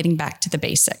talk about getting back to the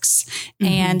basics.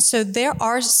 And so there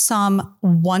are some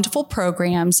wonderful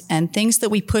programs and things that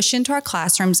we push into our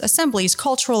classrooms, assemblies,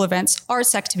 cultural events,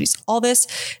 arts activities, all this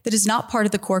that is not part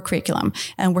of the core curriculum.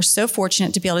 And we're so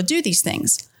fortunate to be able to do these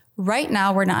things. Right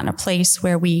now, we're not in a place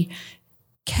where we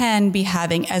can be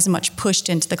having as much pushed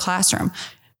into the classroom.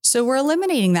 So we're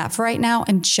eliminating that for right now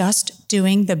and just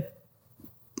doing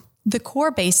the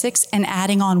core basics and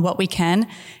adding on what we can.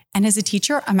 And as a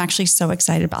teacher, I'm actually so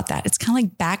excited about that. It's kind of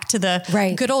like back to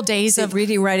the good old days of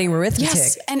reading, writing, arithmetic.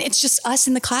 Yes. And it's just us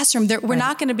in the classroom. We're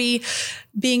not going to be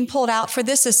being pulled out for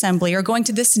this assembly or going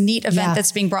to this neat event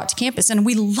that's being brought to campus. And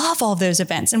we love all those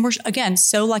events. And we're, again,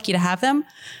 so lucky to have them.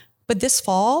 But this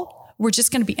fall, we're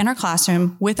just going to be in our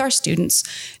classroom with our students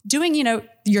doing,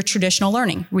 your traditional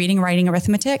learning, reading, writing,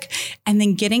 arithmetic, and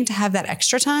then getting to have that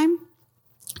extra time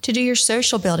to do your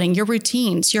social building, your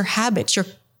routines, your habits, your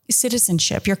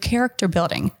citizenship, your character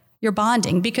building, your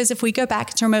bonding. Because if we go back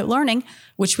to remote learning,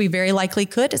 which we very likely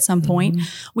could at some point,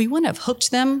 we wouldn't have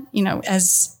hooked them,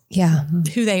 as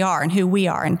who they are and who we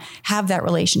are and have that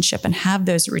relationship and have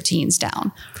those routines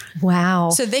down. Wow.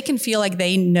 So they can feel like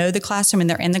they know the classroom and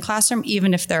they're in the classroom,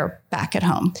 even if they're back at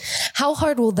home. How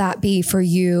hard will that be for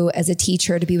you as a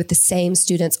teacher to be with the same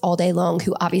students all day long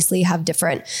who obviously have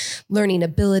different learning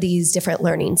abilities, different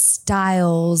learning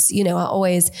styles? I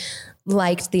always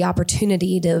liked the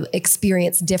opportunity to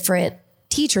experience different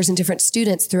teachers and different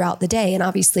students throughout the day. And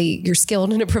obviously you're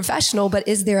skilled and a professional, but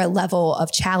is there a level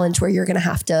of challenge where you're going to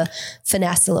have to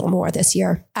finesse a little more this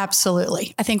year?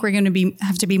 Absolutely. I think we're going to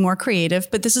have to be more creative,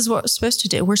 but this is what we're supposed to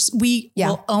do. We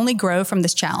will only grow from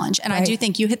this challenge. And I do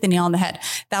think you hit the nail on the head.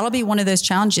 That'll be one of those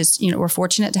challenges. We're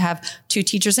fortunate to have 2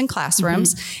 teachers in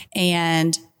classrooms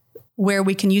and where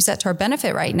we can use that to our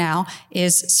benefit right now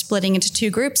is splitting into 2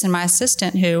 groups. And my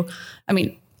assistant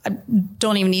I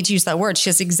don't even need to use that word. She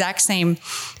has exact same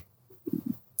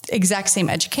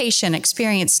education,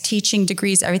 experience, teaching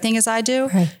degrees, everything as I do.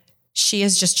 Right. She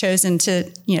has just chosen to,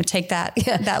 take that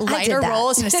lighter role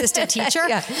as an assistant teacher.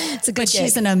 It's a good gig.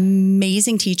 She's an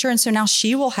amazing teacher. And so now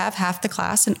she will have half the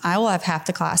class and I will have half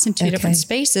the class in 2 different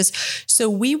spaces. So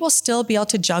we will still be able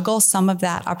to juggle some of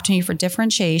that opportunity for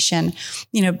differentiation,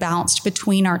 balanced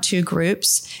between our 2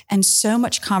 groups and so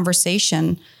much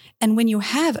conversation. And when you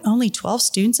have only 12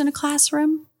 students in a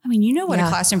classroom, what a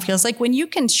classroom feels like when you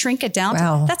can shrink it down.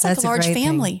 That's like a large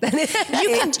family.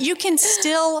 you can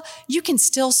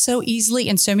still so easily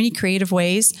in so many creative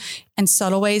ways and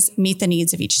subtle ways meet the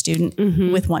needs of each student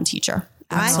with one teacher.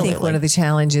 Absolutely. I think one of the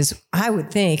challenges, I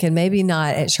would think, and maybe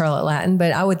not at Charlotte Latin,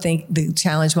 but I would think the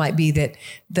challenge might be that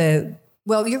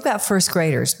you've got first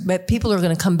graders, but people are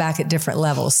going to come back at different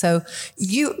levels. So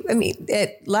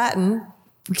at Latin,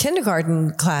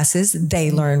 kindergarten classes,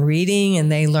 they learn reading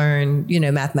and they learn,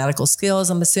 mathematical skills,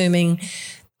 I'm assuming.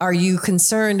 Are you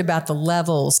concerned about the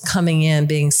levels coming in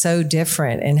being so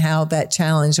different and how that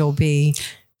challenge will be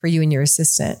for you and your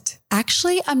assistant?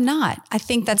 Actually, I'm not. I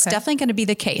think that's definitely going to be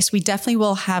the case. We definitely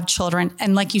will have children.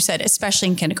 And like you said, especially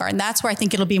in kindergarten, that's where I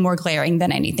think it'll be more glaring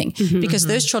than anything because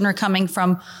those children are coming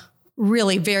from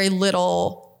really very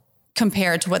little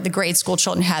compared to what the grade school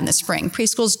children had in the spring.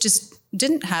 Preschools just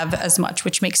didn't have as much,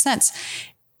 which makes sense.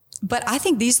 But I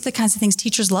think these are the kinds of things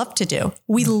teachers love to do.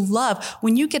 We love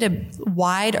when you get a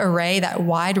wide array, that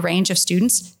wide range of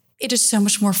students, it is so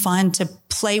much more fun to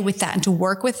play with that and to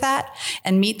work with that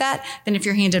and meet that than if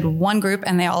you're handed one group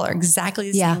and they all are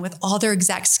exactly the same with all their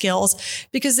exact skills,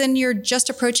 because then you're just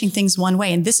approaching things one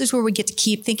way. And this is where we get to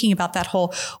keep thinking about that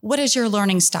whole, what is your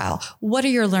learning style? What are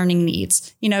your learning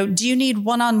needs? Do you need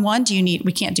one-on-one?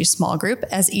 We can't do small group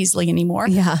as easily anymore.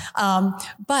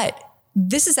 But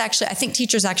this is actually, I think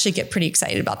teachers actually get pretty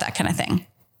excited about that kind of thing.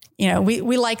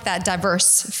 we like that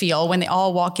diverse feel when they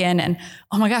all walk in and,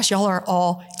 oh my gosh, y'all are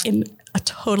all in a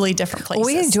totally different place.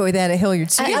 We enjoy that at Hilliard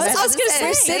too. I was going to say,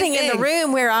 we're sitting in the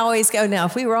room where I always go, now,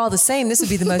 if we were all the same, this would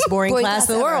be the most boring class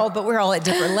in the world, but we're all at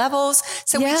different levels.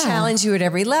 So we challenge you at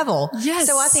every level. Yes.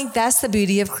 So I think that's the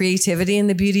beauty of creativity and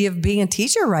the beauty of being a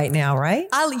teacher right now, right?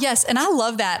 Yes. And I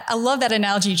love that. I love that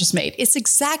analogy you just made. It's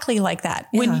exactly like that.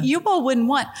 When you all wouldn't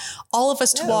want all of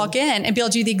us to walk in and be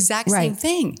able to do the exact same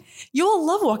thing. You all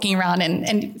love walking around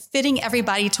and fitting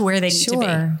everybody to where they need to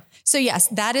be. So yes,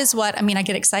 that is what, I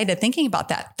get excited thinking about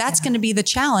that. That's going to be the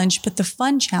challenge, but the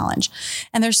fun challenge.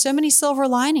 And there's so many silver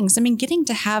linings. Getting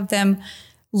to have them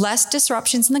less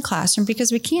disruptions in the classroom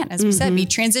because we can't, as we said, be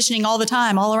transitioning all the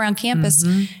time, all around campus.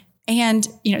 And,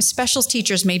 specials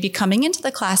teachers may be coming into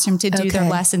the classroom to do their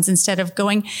lessons instead of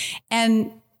going,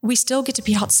 and we still get to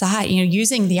be outside,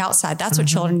 using the outside. That's what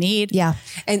children need. Yeah.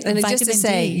 And just to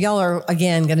say, y'all are,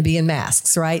 again, going to be in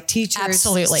masks, right? Teachers,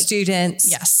 absolutely, students,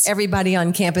 yes, everybody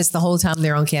on campus the whole time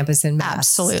they're on campus in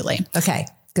masks. Absolutely. Okay.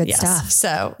 Good stuff.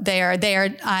 So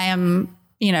I am,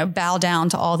 bow down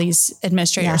to all these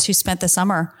administrators who spent the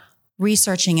summer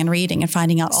researching and reading and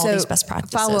finding out all these best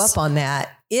practices. Follow up on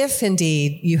that. If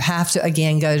indeed you have to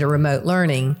again go to remote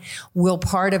learning, will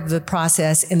part of the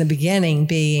process in the beginning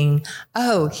being,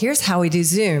 oh, here's how we do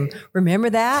Zoom. Remember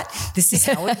that? This is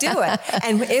how we do it.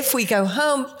 And if we go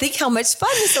home, think how much fun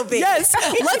this will be. Yes.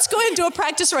 Let's go ahead and do a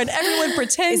practice run. Everyone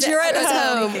pretends you're at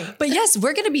home. But yes,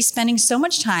 we're going to be spending so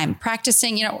much time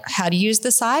practicing, how to use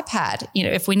this iPad.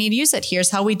 If we need to use it, here's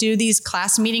how we do these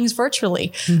class meetings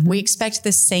virtually. We expect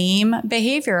the same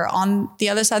behavior on the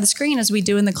other side of the screen as we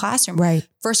do in the classroom. Right.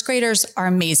 First graders are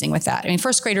amazing with that.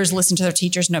 First graders listen to their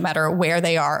teachers no matter where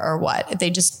they are or what.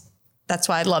 That's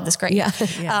why I love this grade.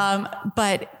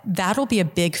 But that'll be a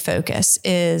big focus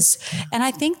and I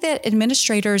think that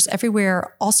administrators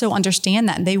everywhere also understand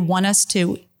that. And they want us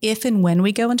to, if and when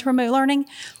we go into remote learning,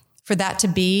 for that to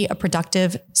be a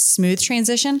productive, smooth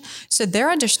transition. So they're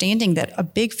understanding that a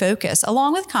big focus,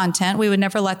 along with content, we would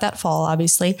never let that fall,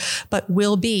 obviously, but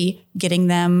will be getting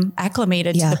them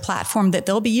acclimated to the platform that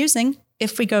they'll be using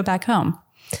if we go back home.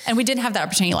 And we didn't have that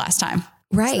opportunity last time.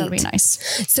 Right. So that'll be nice.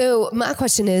 So my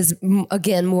question is,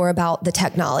 again, more about the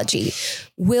technology.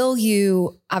 Will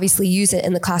you obviously use it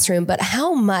in the classroom, but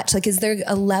how much, is there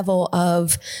a level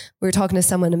of, we were talking to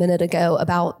someone a minute ago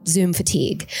about Zoom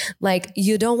fatigue.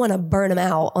 You don't want to burn them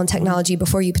out on technology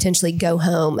before you potentially go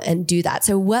home and do that.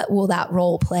 So what will that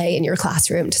role play in your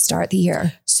classroom to start the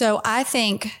year? So I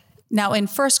think now in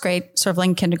first grade, sort of like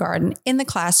in kindergarten, in the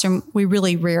classroom, we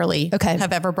really rarely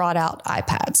have ever brought out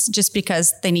iPads just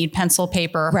because they need pencil,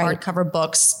 paper, hardcover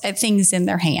books, things in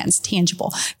their hands,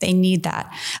 tangible. They need that.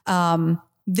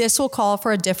 This will call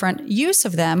for a different use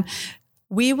of them.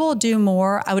 We will do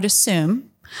more, I would assume,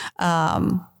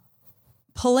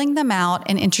 pulling them out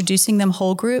and introducing them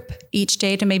whole group each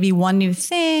day to maybe one new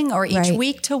thing or each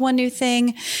week to one new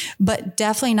thing, but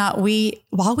definitely not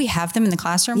while we have them in the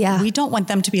classroom, we don't want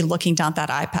them to be looking down at that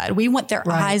iPad. We want their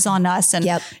eyes on us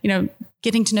and,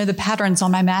 getting to know the patterns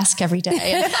on my mask every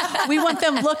day. And we want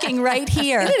them looking right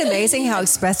here. Isn't it amazing how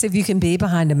expressive you can be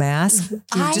behind a mask?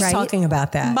 Just talking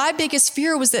about that. My biggest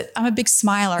fear was that I'm a big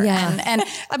smiler. And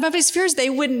my biggest fear is they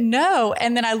wouldn't know.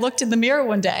 And then I looked in the mirror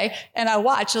one day and I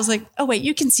watched. I was like, oh, wait,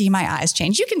 you can see my eyes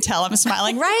change. You can tell I'm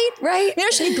smiling, right? Right. Maybe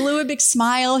I should glue a big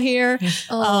smile here.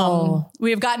 We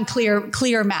have gotten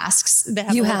clear masks that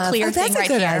have a clear thing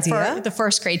right here for the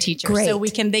first grade teachers. Great. So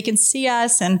they can see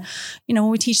us. And, when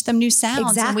we teach them new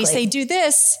sounds and we say, do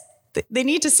this, they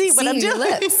need to see what I'm doing.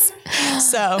 Lips.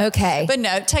 But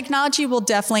no, technology will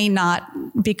definitely not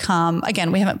become,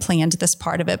 again, we haven't planned this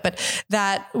part of it, but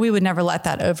that we would never let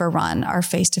that overrun our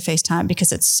face-to-face time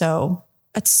because it's so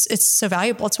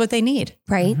valuable. It's what they need.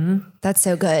 Right. That's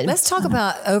so good. Let's talk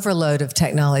about overload of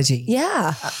technology.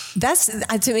 Yeah.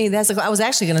 To me, I was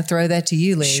actually going to throw that to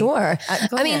you, Lee. Sure.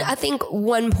 I think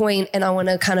one point, and I want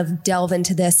to kind of delve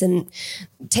into this and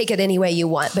take it any way you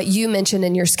want, but you mentioned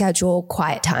in your schedule,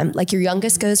 quiet time, your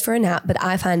youngest goes for a nap, but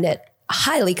I find it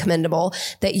highly commendable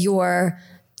that your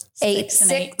 6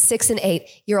 and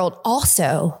 8-year-old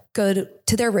also go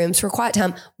to their rooms for quiet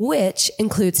time, which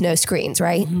includes no screens,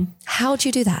 right? How'd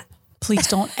you do that? Please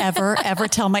don't ever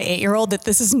tell my 8-year-old that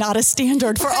this is not a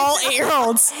standard for all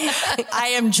 8-year-olds.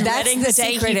 I am dreading the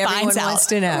day he finds out. Wants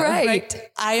to know. Right.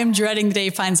 I am dreading the day he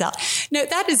finds out. No,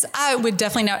 I would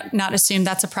definitely not assume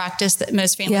that's a practice that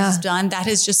most families have done. That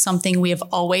is just something we have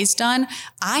always done.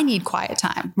 I need quiet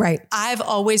time. Right. I've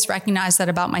always recognized that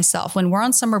about myself. When we're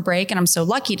on summer break, and I'm so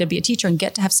lucky to be a teacher and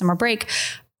get to have summer break,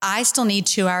 I still need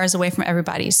 2 hours away from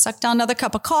everybody. Suck down another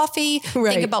cup of coffee,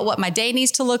 think about what my day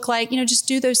needs to look like, just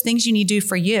do those things you need to do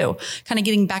for you, kind of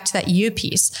getting back to that you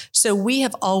piece. So we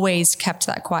have always kept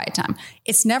that quiet time.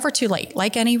 It's never too late.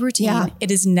 Like any routine, it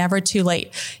is never too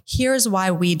late. Here's why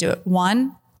we do it.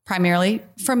 1, primarily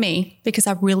for me, because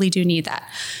I really do need that.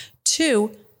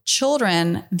 2,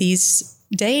 children these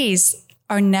days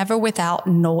are never without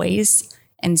noise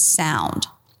and sound.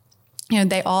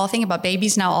 They all think about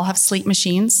babies now all have sleep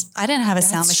machines. I didn't have a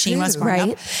sound machine when I was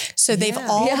growing up. So they've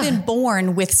all been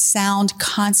born with sound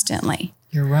constantly.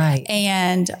 You're right.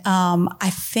 And I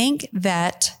think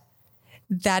that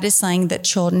is something that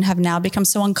children have now become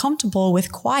so uncomfortable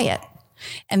with quiet.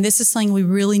 And this is something we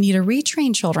really need to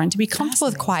retrain children to be comfortable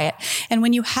with quiet. And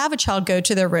when you have a child go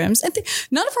to their rooms, and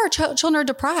none of our children are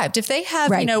deprived. If they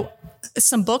have,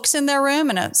 some books in their room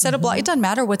and a set of blocks, it doesn't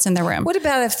matter what's in their room. What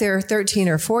about if they're 13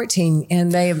 or 14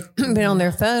 and they've been on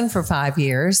their phone for 5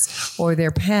 years or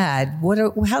their pad?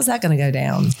 How's that going to go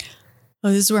down?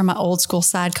 Well, this is where my old school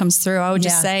side comes through. I would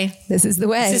just say, this is the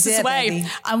way. This is the way. Baby.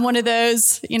 I'm one of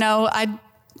those,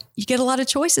 you get a lot of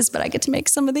choices, but I get to make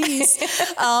some of these.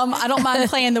 I don't mind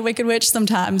playing the Wicked Witch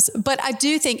sometimes, but I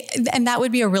do think, and that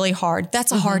would be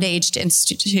that's a hard age to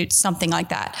institute something like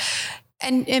that.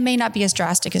 And it may not be as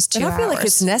drastic as 2 hours. But I feel like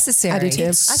it's necessary. I do too.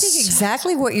 I think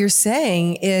exactly what you're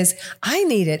saying is, I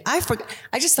need it. I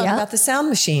just thought about the sound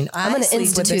machine. I'm going to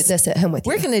institute this at home with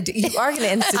you. You are going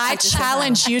to institute I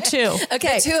challenge you too.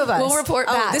 Okay. The 2 of us. We'll report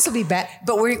back. This will be bad.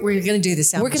 But we're going to do the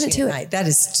sound machine tonight. That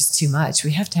is just too much. We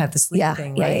have to have the sleep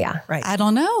thing, right? Yeah. Right. I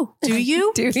don't know. Do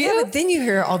you? Yeah, but then you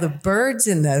hear all the birds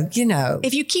and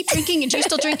If you keep drinking, and you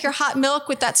still drink your hot milk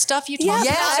with that stuff you talked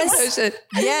about.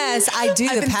 Yes, I do.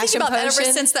 I've the passion potion. Ever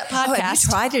since that podcast. Oh, have you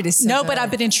tried it? It's so no, good. but I've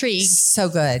been intrigued. So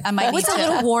good. I might It's a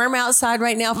little warm outside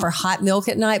right now for hot milk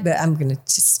at night, but I'm going to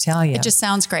just tell you. It just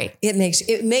sounds great. It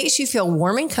makes you feel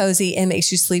warm and cozy and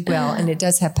makes you sleep well. And it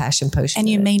does have passion potion. And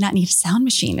you may not need a sound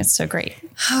machine. It's so great.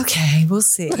 Okay, we'll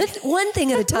see. One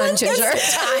thing at a time, Ginger.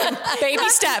 Baby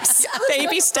steps.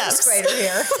 Baby steps. Greater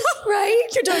here. Right?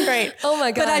 You're doing great. Oh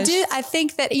my gosh. But I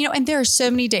think that, and there are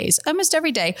so many days, almost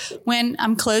every day, when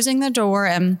I'm closing the door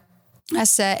and I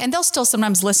said, and they'll still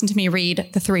sometimes listen to me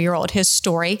read the 3-year-old his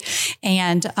story,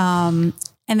 and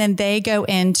then they go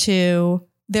into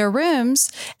their rooms,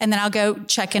 and then I'll go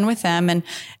check in with them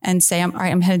and say, all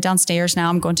right, I'm headed downstairs now.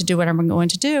 I'm going to do what I'm going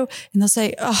to do, and they'll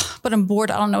say, oh, but I'm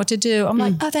bored. I don't know what to do. I'm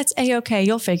like, oh, that's A-okay.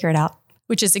 You'll figure it out.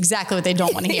 Which is exactly what they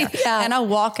don't want to hear. And I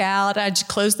walk out, I just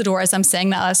close the door as I'm saying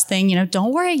the us thing,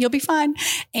 don't worry, you'll be fine.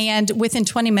 And within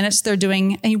 20 minutes, they're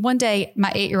doing, and one day my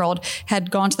 8-year-old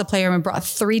had gone to the playroom and brought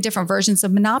 3 different versions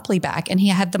of Monopoly back, and he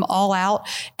had them all out,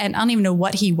 and I don't even know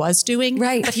what he was doing.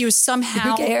 Right. But he was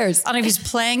somehow, who cares? I don't know if he's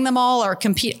playing them all or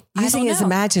competing. Using his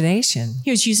imagination.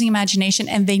 He was using imagination,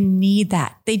 and they need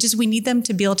that. We need them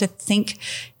to be able to think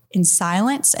in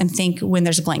silence and think when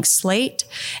there's a blank slate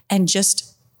and just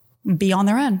be on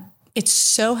their own. It's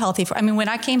so healthy when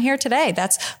I came here today,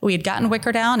 we had gotten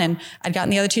Wicker down and I'd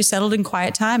gotten the other 2 settled in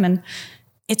quiet time, and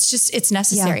it's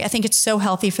necessary. Yeah. I think it's so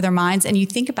healthy for their minds. And you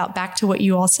think about back to what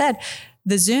you all said,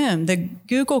 the Zoom, the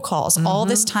Google calls, all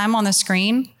this time on the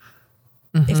screen.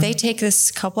 If they take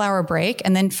this couple hour break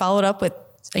and then follow it up with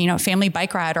a family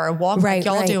bike ride or a walk like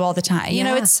y'all do all the time.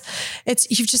 It's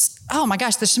you've just, oh my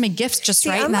gosh, there's so many gifts just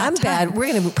right in that I'm time. bad.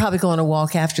 We're going to probably go on a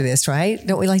walk after this, right?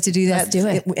 Don't we like to do that? Let's do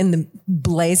it. In the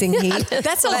blazing heat.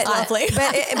 That sounds lovely.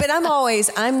 But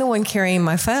I'm the one carrying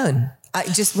my phone.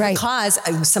 Because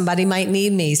somebody might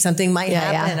need me, something might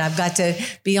happen. I've got to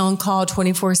be on call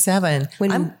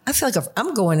 24/7. I feel like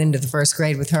I'm going into the 1st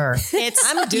grade with her.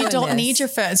 You don't need your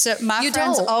phone. So my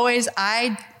friends always,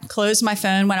 I close my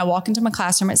phone when I walk into my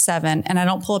classroom at 7, and I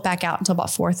don't pull it back out until about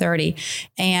 4:30.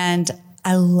 And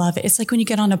I love it. It's like when you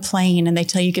get on a plane and they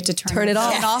tell you get to turn it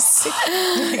off.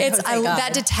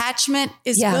 That detachment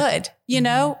is good.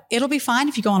 It'll be fine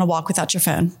if you go on a walk without your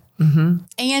phone. Mm-hmm.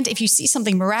 And if you see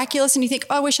something miraculous and you think,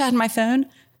 oh, I wish I had my phone,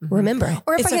 remember.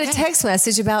 Or if I get a text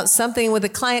message about something with a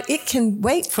client, it can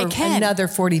wait for another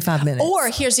 45 minutes. Or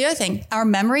here's the other thing. Our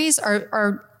memories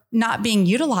are not being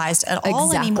utilized at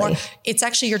all anymore. It's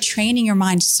actually, you're training your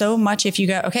mind so much. If you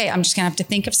go, okay, I'm just going to have to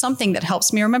think of something that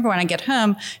helps me remember when I get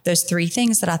home, those 3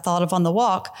 things that I thought of on the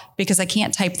walk, because I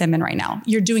can't type them in right now.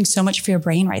 You're doing so much for your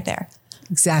brain right there.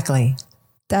 Exactly.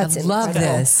 I love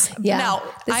this. Yeah. Now,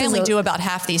 I only do about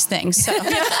half these things. So. But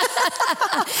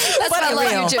I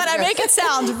love you, but I make it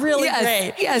sound really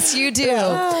great. Yes, you do.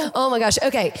 Oh my gosh.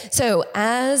 Okay. So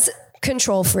as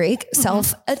control freak,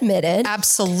 self-admitted.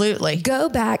 Absolutely. Go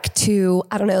back to,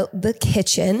 the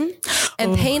kitchen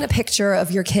and paint a picture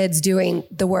of your kids doing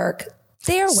the work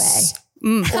their way.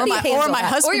 or my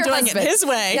husband your doing it his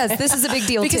way. Yes, this is a big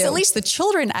deal because too. at least the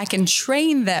children, I can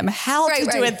train them how to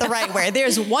do it the right way.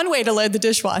 There's one way to load the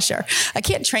dishwasher. I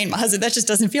can't train my husband. That just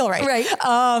doesn't feel right.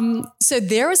 Right. So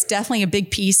there was definitely a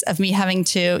big piece of me having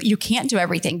to, you can't do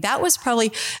everything. That was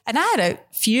probably, and I had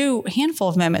a handful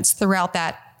of moments throughout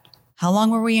that. How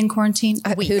long were we in quarantine?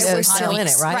 We're still in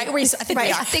it, right? I think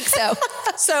we are. I think so.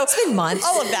 So it's been months.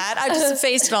 All of that. I just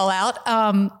phased it all out.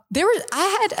 I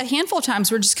had a handful of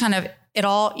times where just kind of it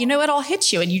all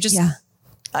hits you and you just,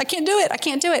 I can't do it. I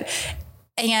can't do it.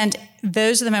 And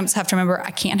those are the moments I have to remember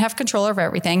I can't have control over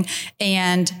everything.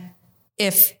 And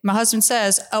if my husband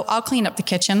says, oh, I'll clean up the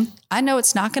kitchen, I know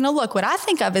it's not going to look what I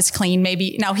think of as clean.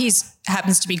 Maybe now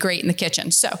happens to be great in the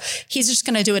kitchen. So he's just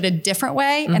going to do it a different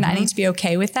way. And I need to be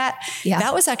okay with that. Yeah.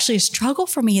 That was actually a struggle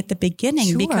for me at the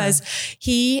beginning because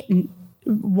he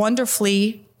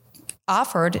wonderfully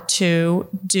offered to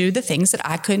do the things that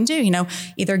I couldn't do,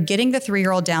 either getting the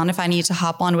 3-year-old down if I need to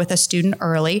hop on with a student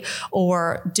early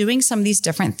or doing some of these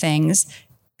different things.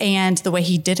 And the way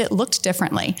he did it looked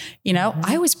differently.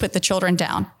 I always put the children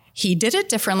down. He did it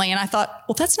differently. And I thought,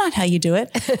 well, that's not how you do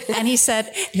it. And he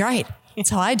said, you're right. That's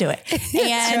how I do it.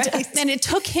 And then it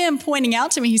took him pointing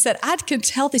out to me, he said, I can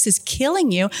tell this is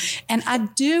killing you. And I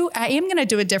am going to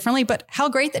do it differently, but how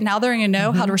great that now they're going to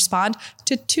know how to respond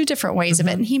to 2 different ways of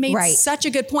it. And he made such a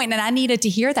good point. And I needed to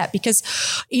hear that because,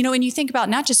 when you think about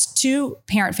not just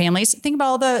 2-parent families, think about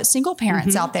all the single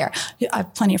parents out there. I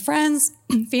have plenty of friends,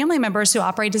 family members who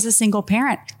operate as a single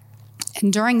parent.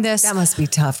 And during this, that must be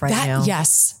tough now.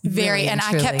 Yes, very. Really, and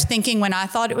truly. I kept thinking when I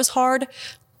thought it was hard,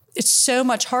 it's so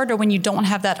much harder when you don't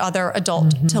have that other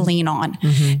adult to lean on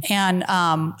and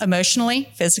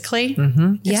emotionally, physically,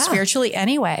 spiritually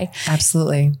anyway.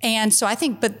 Absolutely. And so I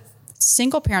think, but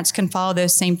single parents can follow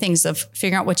those same things of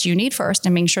figuring out what you need first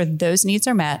and making sure those needs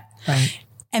are met. Right.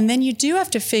 And then you do have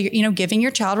to figure, giving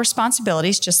your child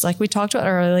responsibilities, just like we talked about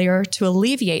earlier, to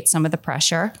alleviate some of the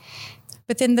pressure.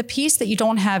 But then the piece that you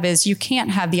don't have is you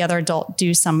can't have the other adult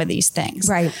do some of these things.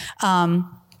 Right.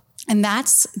 And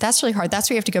that's really hard. That's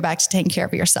where you have to go back to taking care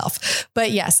of yourself.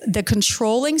 But yes, the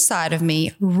controlling side of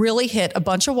me really hit a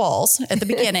bunch of walls at the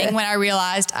beginning when I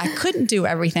realized I couldn't do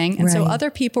everything. And so other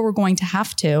people were going to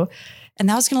have to, and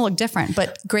that was going to look different,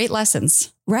 but great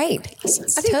lessons. Right. I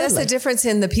think that's the difference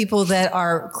in the people that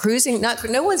are cruising.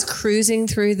 No one's cruising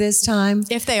through this time.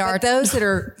 If they are, those that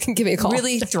are give me a call.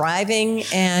 Really thriving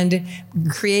and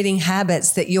creating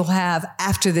habits that you'll have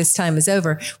after this time is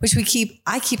over, which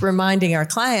I keep reminding our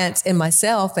clients and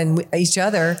myself and each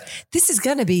other, this is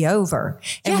going to be over.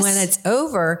 And when it's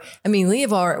over,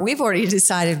 we've already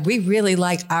decided we really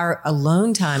like our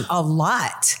alone time a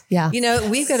lot. Yeah.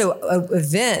 We've got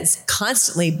events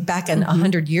constantly back in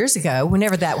 100 years ago,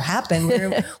 whenever that happened,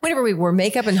 whenever we wore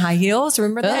makeup and high heels,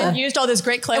 remember that? And used all those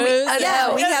great clothes.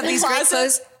 We have these great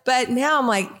clothes. But now I'm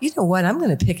like, you know what? I'm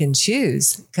going to pick and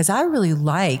choose because I really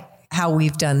like how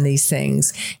we've done these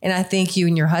things. And I think you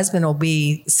and your husband will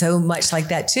be so much like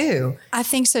that too. I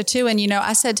think so too. And,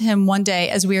 I said to him one day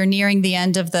as we were nearing the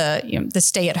end of the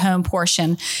stay at home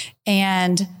portion,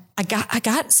 and I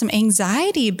got some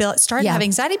anxiety started having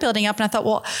anxiety building up. And I thought,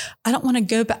 well, I don't want to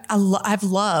go back. I've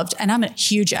loved, and I'm a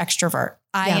huge extrovert.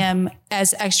 I am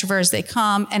as extrovert as they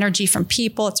come, energy from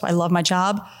people. That's why I love my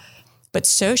job. But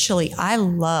socially, I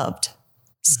loved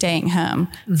staying home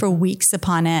for weeks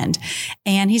upon end.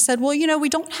 And he said, well, we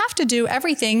don't have to do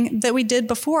everything that we did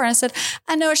before. And I said,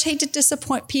 I know, I hate to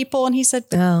disappoint people. And he said,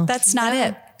 that's not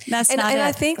it. And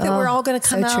I think that we're all going to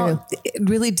come out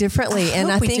really differently.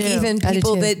 And I think even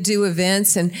people that do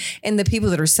events and the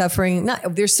people that are suffering,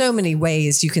 there's so many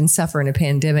ways you can suffer in a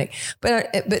pandemic,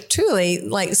 but truly,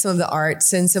 like some of the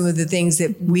arts and some of the things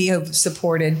that we have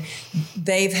supported,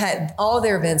 they've had all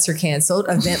their events are canceled.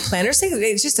 Event planners,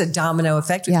 it's just a domino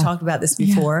effect. We've talked about this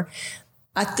before.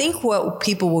 I think what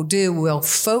people will do will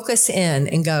focus in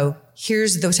and go,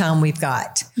 here's the time we've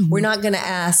got. We're not going to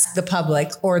ask the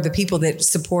public or the people that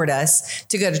support us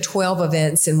to go to 12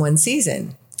 events in one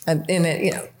season. And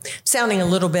sounding a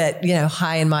little bit,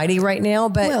 high and mighty right now,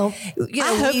 but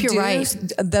I hope you're right.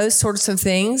 Those sorts of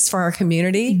things for our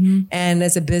community. And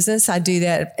as a business, I do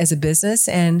that as a business,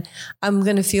 and I'm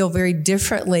going to feel very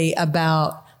differently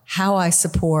about how I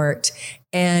support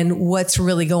and what's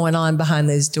really going on behind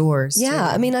those doors.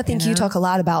 Yeah. Too, I think you talk a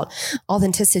lot about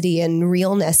authenticity and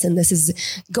realness. And this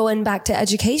is going back to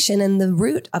education and the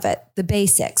root of it, the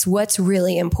basics, what's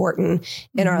really important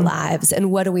in our lives and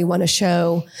what do we want to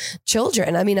show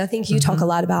children? I think you talk a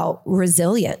lot about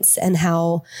resilience and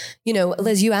how,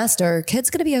 Liz, you asked, are kids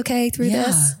going to be okay through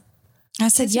this? I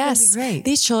said, yes, great.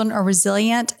 These children are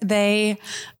resilient. I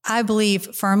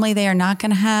believe firmly they are not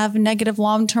going to have negative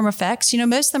long-term effects.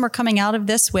 Most of them are coming out of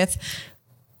this with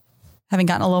having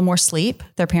gotten a little more sleep.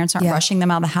 Their parents aren't rushing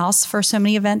them out of the house for so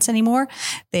many events anymore.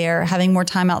 They're having more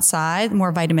time outside,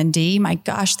 more vitamin D. My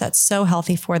gosh, that's so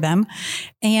healthy for them.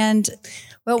 And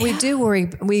well, we do worry.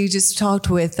 We just talked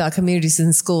with communities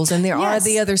in schools, and there are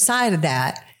the other side of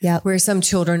that. Yeah, where some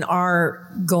children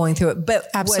are going through it. But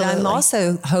what I'm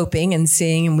also hoping and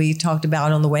seeing, and we talked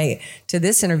about on the way to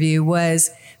this interview, was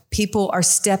people are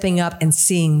stepping up and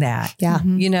seeing that. Yeah.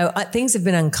 Things have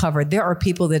been uncovered. There are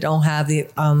people that don't have the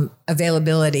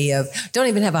availability don't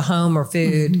even have a home or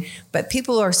food, but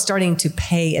people are starting to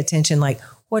pay attention, like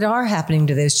what are happening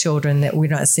to those children that we're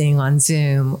not seeing on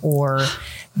Zoom, or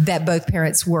that both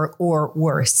parents work, or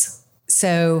worse.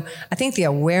 So I think the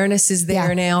awareness is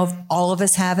there now. All of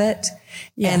us have it.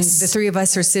 Yes. And the three of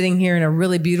us are sitting here in a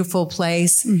really beautiful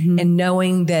place and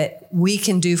knowing that we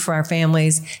can do for our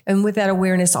families, and with that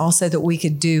awareness also that we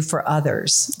could do for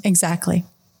others. Exactly.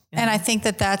 And I think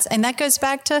that goes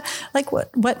back to like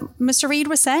what Mr. Reed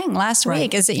was saying last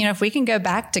week, is that, if we can go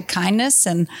back to kindness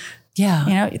and,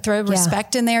 throw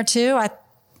respect in there too,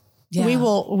 we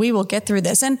will get through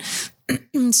this. And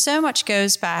so much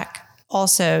goes back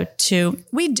also to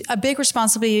a big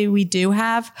responsibility we do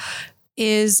have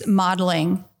is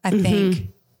modeling, I think,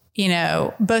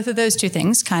 both of those two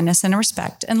things, kindness and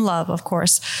respect, and love, of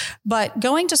course. But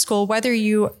going to school, whether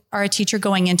you are a teacher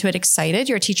going into it excited,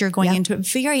 you're a teacher going into it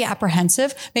very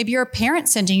apprehensive, maybe you're a parent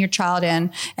sending your child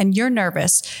in and you're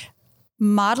nervous,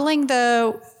 modeling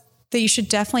though that you should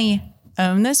definitely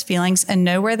own those feelings and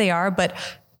know where they are. But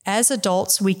as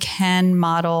adults, we can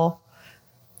model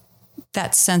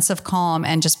that sense of calm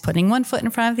and just putting one foot in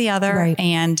front of the other,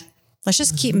 and let's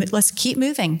just keep moving. Let's keep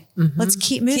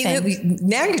moving.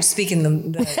 Now you're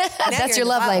speaking that's your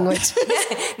love language.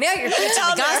 Now you're preaching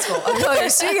the gospel of your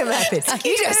sugar method.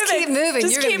 You just keep moving.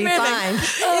 You're going to be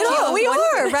fine. We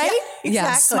are, right?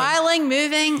 Exactly. Smiling,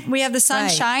 moving. We have the sun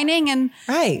shining, and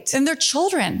they're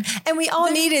children. And we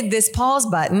all needed this pause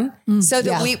button so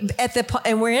that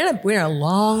we're in a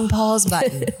long pause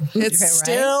button. It's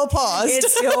still paused.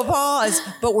 It's still paused,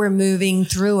 but we're moving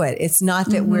through it. It's not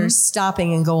that we're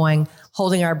stopping and going,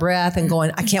 holding our breath and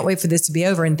going, I can't wait for this to be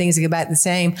over and things to get back the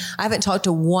same. I haven't talked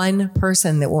to one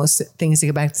person that wants things to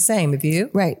get back the same. Have you?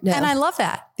 Right. No. And I love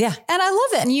that. Yeah. And I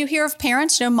love it. And you hear of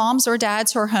parents, moms or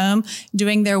dads who are home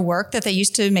doing their work that they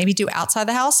used to maybe do outside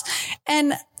the house.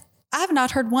 And I have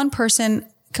not heard one person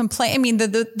complain. I mean,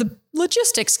 the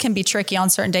logistics can be tricky on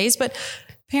certain days, but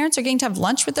parents are getting to have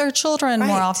lunch with their children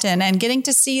more often and getting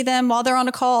to see them while they're on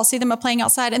a call, see them playing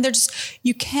outside. And they're just,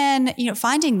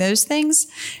 finding those things.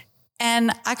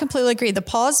 And I completely agree. The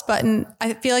pause button,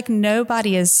 I feel like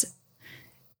nobody is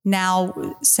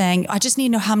now saying, I just need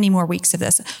to know how many more weeks of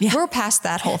this. Yeah. We're past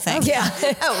that whole thing.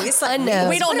 It's like,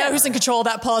 we don't know who's in control of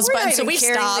that pause button. So we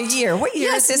stopped. What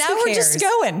year is this? Now we're just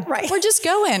going. Right. We're just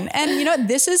going. And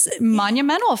this is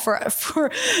monumental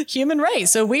for human race.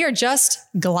 So we are just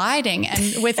gliding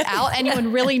and without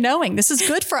anyone really knowing. This is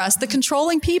good for us, the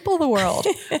controlling people of the world.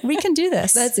 We can do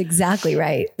this. That's exactly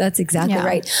right.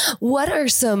 Right. What are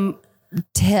some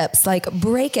tips, like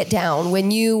break it down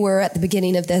when you were at the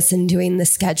beginning of this and doing the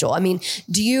schedule? I mean,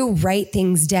 do you write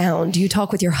things down? Do you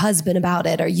talk with your husband about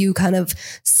it? Are you kind of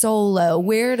solo?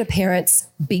 Where do parents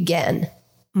begin?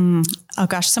 Oh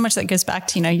gosh, so much that goes back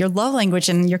to, your love language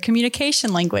and your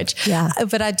communication language. Yeah.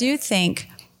 But I do think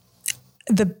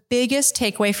the biggest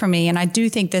takeaway for me, and I do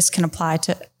think this can apply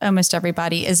to almost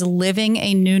everybody, is living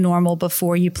a new normal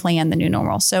before you plan the new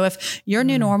normal. So if your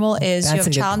new normal is you have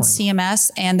a child in CMS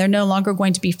and they're no longer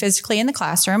going to be physically in the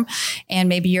classroom, and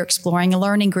maybe you're exploring a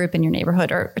learning group in your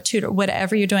neighborhood or a tutor,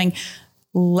 whatever you're doing,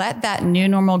 let that new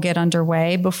normal get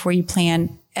underway before you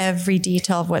plan every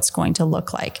detail of what's going to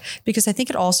look like. Because I think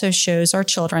it also shows our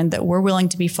children that we're willing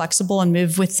to be flexible and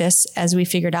move with this as we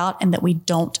figured out, and that we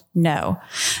don't know.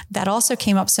 That also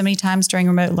came up so many times during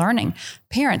remote learning.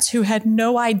 Parents who had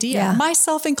no idea,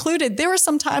 myself included. There were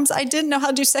some times I didn't know how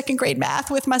to do second grade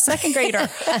math with my second grader,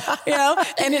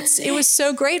 and it was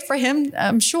so great for him,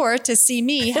 I'm sure, to see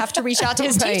me have to reach out to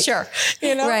his teacher,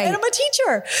 and I'm a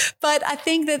teacher. But I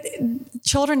think that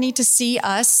children need to see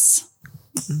us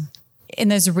in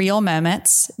those real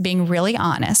moments, being really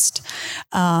honest.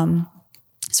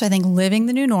 So I think living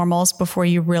the new normals before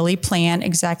you really plan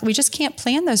exactly. We just can't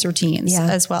plan those routines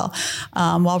as well.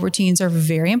 While routines are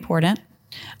very important,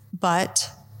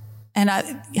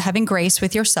 having grace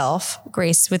with yourself,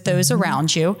 grace with those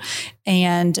around you,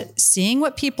 and seeing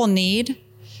what people need,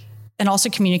 and also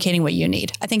communicating what you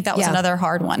need. I think that was another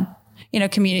hard one.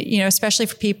 Especially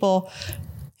for people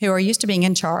who are used to being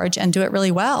in charge and do it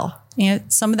really well. You know,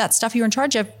 some of that stuff you're in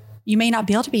charge of, you may not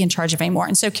be able to be in charge of anymore.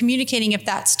 And so communicating if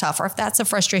that's tough or if that's a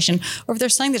frustration or if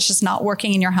there's something that's just not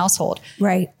working in your household.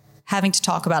 Right. Having to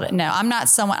talk about it. No, I'm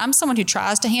someone who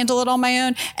tries to handle it on my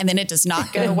own and then it does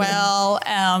not go well.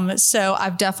 So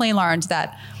I've definitely learned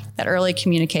that early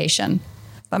communication.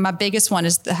 But my biggest one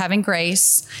is having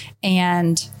grace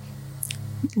and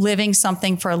living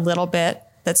something for a little bit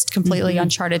that's completely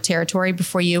uncharted territory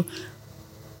before you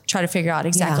try to figure out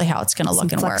exactly how it's going to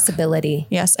look and work. Flexibility.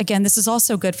 Yes. Again, this is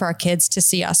also good for our kids to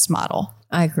see us model.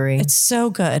 I agree. It's so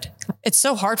good. It's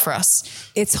so hard for us.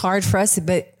 It's hard for us,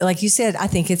 but like you said, I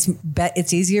think it's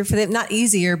easier for them. Not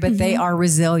easier, but they are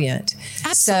resilient.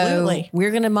 Absolutely. So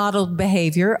we're going to model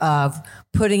behavior of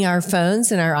putting our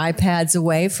phones and our iPads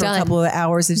away for a couple of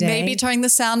hours a day. Maybe turning the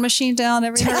sound machine down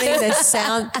every day. Turning the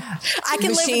sound I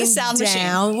can live with the sound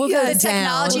machine. We'll go the down.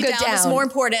 technology down is more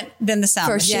important than the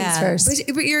sound machine. First.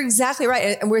 But you're exactly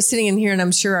right. And we're sitting in here and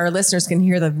I'm sure our listeners can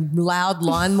hear the loud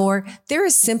lawnmower. There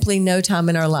is simply no time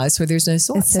in our lives where there's no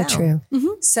sound. It's so true.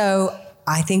 So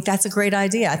I think that's a great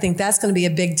idea. I think that's going to be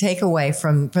a big takeaway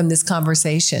from this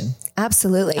conversation.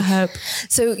 Absolutely. I hope.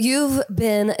 So you've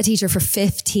been a teacher for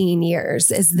 15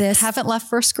 years. Is this Haven't left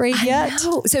first grade yet.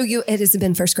 No. So it has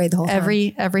been first grade the whole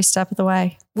time. Every step of the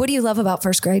way. What do you love about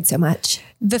first grade so much?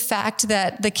 The fact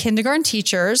that the kindergarten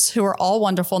teachers, who are all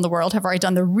wonderful in the world, have already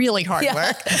done the really hard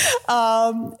work.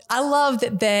 I love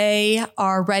that they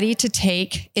are ready to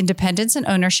take independence and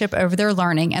ownership over their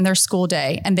learning and their school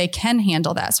day, and they can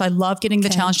handle that. So I love getting the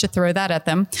challenge to throw that at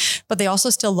them, but they also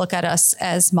still look at us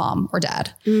as mom or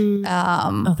dad.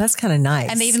 Oh, that's kind of nice.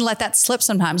 And they even let that slip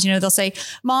sometimes. You know, they'll say,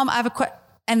 Mom, I have a question.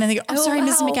 And then they go, oh, sorry,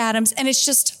 Mrs. McAdams. And it's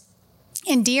just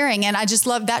endearing. And I just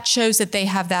love that shows that they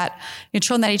have that,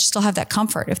 children that age still have that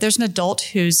comfort. If there's an adult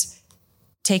who's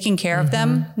taking care of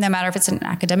them, no matter if it's an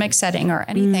academic setting or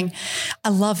anything, I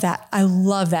love that. I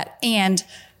love that. And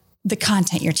the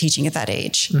content you're teaching at that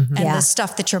age and the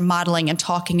stuff that you're modeling and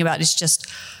talking about is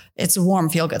just, it's warm,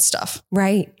 feel good stuff.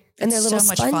 Right. And they're It's little so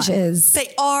much sponges. fun.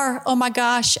 They are. Oh my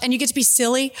gosh. And you get to be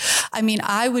silly. I mean,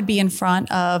 I would be in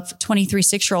front of 23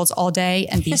 6-year-olds all day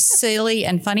and be silly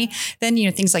and funny. Then,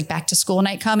 things like back to school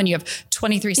night come and you have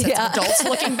 23 sets of adults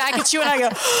looking back at you and I go,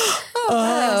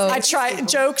 I try.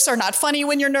 Jokes are not funny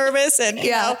when you're nervous. And,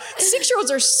 6-year-olds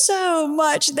are so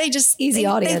much. They just, Easy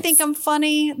audience. They think I'm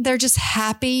funny. They're just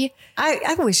happy.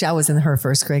 I wish I was in her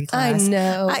first grade class. I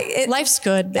know. Life's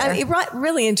good there.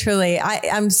 Really and truly,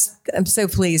 I'm so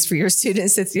pleased for your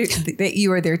students that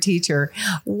you are their teacher.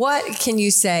 What can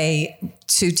you say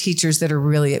to teachers that are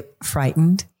really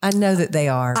frightened? I know that they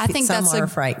are. I think some that's are a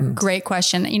frightened. Great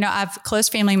question. I have close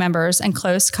family members and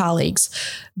close colleagues,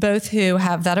 both who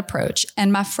have that approach.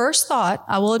 And my first thought,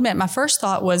 I will admit,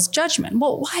 was judgment.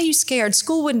 Well, why are you scared?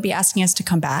 School wouldn't be asking us to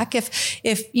come back if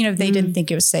they didn't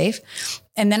think it was safe.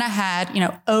 And then I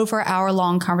had, over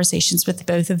hour-long conversations with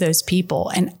both of those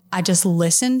people. And I just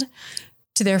listened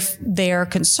to their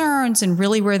concerns and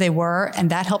really where they were. And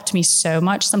that helped me so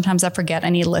much. Sometimes I forget I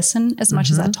need to listen as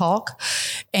much as I talk.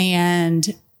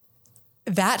 And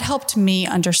that helped me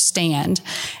understand.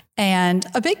 And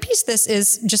a big piece of this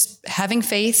is just having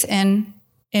faith in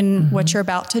what you're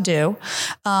about to do.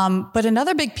 But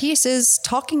another big piece is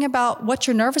talking about what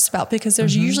you're nervous about, because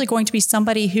there's usually going to be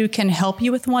somebody who can help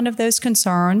you with one of those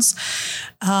concerns.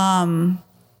 I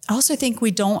also think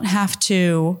we don't have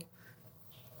to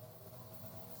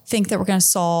think that we're going to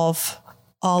solve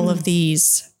all of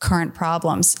these current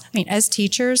problems. I mean, as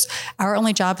teachers, our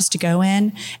only job is to go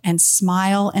in and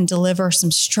smile and deliver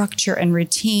some structure and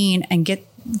routine and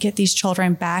get these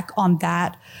children back on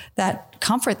that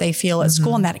comfort they feel at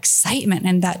school and that excitement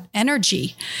and that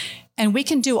energy. And we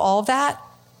can do all of that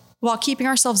while keeping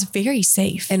ourselves very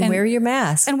safe. And wear your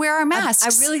mask. And wear our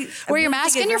masks. I wear your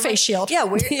mask and your face shield. Yeah.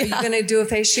 Are you going to do a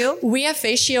face shield? We have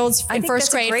face shields in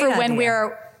first grade for when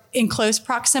we're in close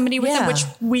proximity with them, which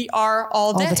we are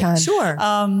all day. All the time. Sure.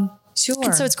 Sure.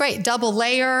 And so it's great. Double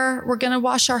layer. We're going to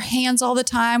wash our hands all the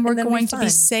time. We're going to be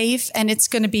safe, and it's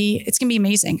going to be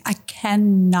amazing. I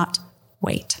cannot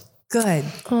wait. Good.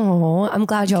 Oh, I'm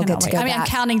glad y'all get to go back. I'm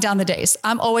counting down the days.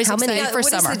 I'm always excited for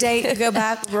summer. What is the date to go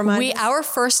back? Remind me. Our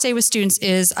first day with students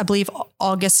is, I believe,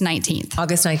 August 19th.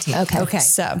 August 19th. Okay.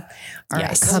 So, all right.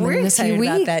 yes. So we're in a few excited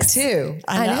about weeks. that too.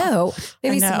 I know.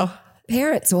 Maybe some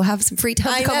parents will have some free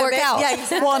time to come work out. Yeah,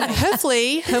 exactly. Well, and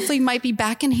hopefully might be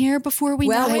back in here before we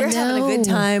know We're it. having a good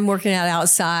time working out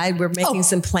outside. We're making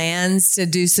some plans to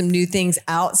do some new things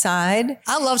outside.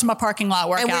 I loved my parking lot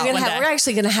workout. And we're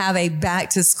actually going to have a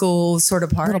back to school sort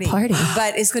of party. Little party.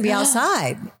 But it's going to be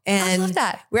outside. And I love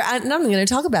that. I'm going to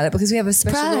talk about it because we have a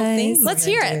special little Surprise. thing. Let's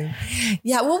we're hear gonna do.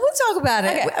 Yeah, well, we'll talk about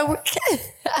it.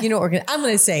 You know what I'm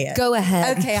going to say it. Go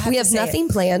ahead. Okay, we have nothing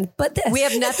planned but this. We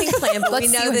have nothing planned, but we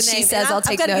Let's know see the what name. she says. And I'll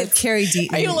take I've got to notes. give Carrie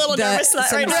Deaton. Are you a little nervous some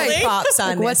right now? props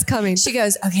on this. What's coming? She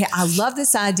goes, okay, I love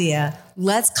this idea.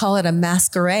 Let's call it a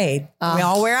masquerade. We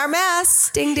all wear our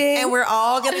masks. Ding, ding. And we're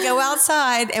all going to go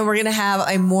outside and we're going to have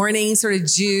a morning sort of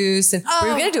juice. And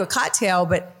we're going to do a cocktail,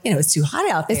 but it's too hot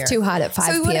out there. It's too hot at 5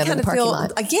 So we want to p.m. in kind the of parking feel,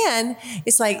 lot. again,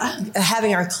 it's like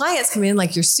having our clients come in,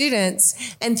 like your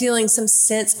students, and feeling some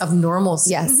sense of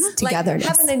normalcy. Yes, togetherness.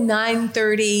 Like having a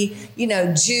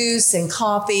 9:30, juice and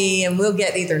coffee, and we'll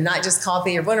get either not just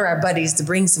coffee or one of our buddies to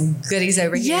bring some goodies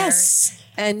over here. Yes.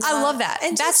 And I love that.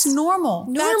 And That's just normal.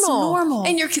 That's normal.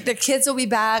 And the kids will be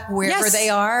back wherever Yes. they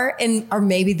are, or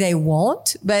maybe they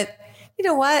won't. But you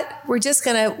know what? We're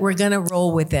gonna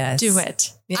roll with this. Do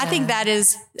it. Yeah. I think that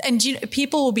is, and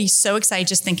people will be so excited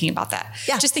just thinking about that.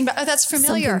 Yeah. Just think about, that's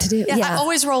familiar. Something to do. Yeah. I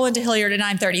always roll into Hilliard at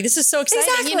 9:30. This is so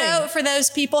exciting, Exactly. for those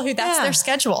people who that's Yeah. their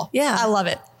schedule. Yeah. I love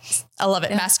it. I love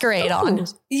it. Masquerade on.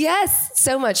 Yes,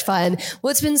 so much fun. Well,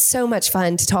 it's been so much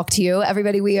fun to talk to you.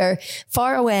 Everybody, we are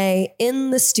far away in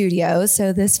the studio,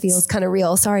 so this feels kind of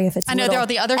real. Sorry if it's I know they're on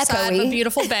the other side of a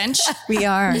beautiful bench. We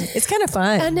are. It's kind of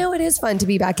fun. I know it is fun to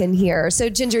be back in here. So,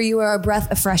 Ginger, you are a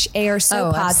breath of fresh air, so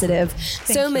Oh, positive,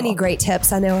 so many great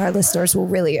tips. I know our listeners will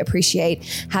really appreciate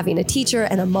having a teacher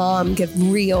and a mom give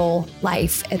real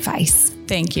life advice.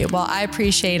 Thank you. Well, I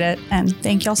appreciate it. And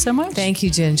thank y'all so much. Thank you,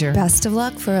 Ginger. Best of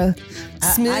luck for a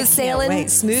smooth I can't sailing. wait.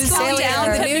 Smooth sailing down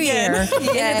into to the new begin. year,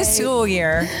 into the school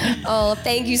year. Oh,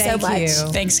 thank you so Thank much. you.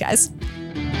 Thanks, guys.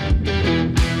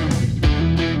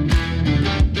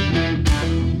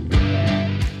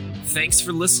 Thanks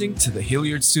for listening to the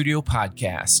Hilliard Studio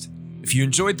Podcast. If you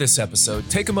enjoyed this episode,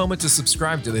 take a moment to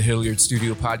subscribe to the Hilliard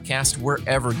Studio Podcast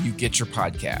wherever you get your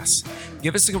podcasts.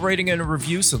 Give us a rating and a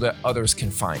review so that others can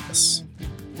find us.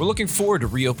 We're looking forward to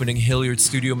reopening Hilliard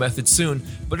Studio Method soon,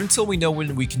 but until we know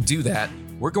when we can do that,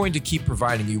 we're going to keep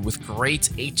providing you with great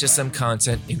HSM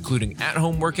content, including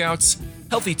at-home workouts,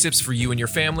 healthy tips for you and your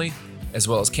family, as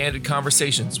well as candid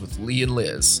conversations with Lee and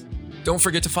Liz. Don't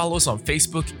forget to follow us on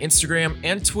Facebook, Instagram,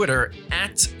 and Twitter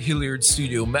at Hilliard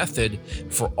Studio Method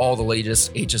for all the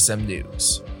latest HSM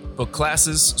news. Book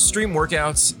classes, stream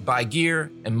workouts, buy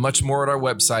gear, and much more at our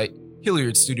website,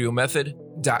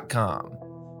 HilliardStudioMethod.com.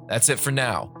 That's it for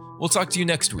now. We'll talk to you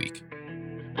next week.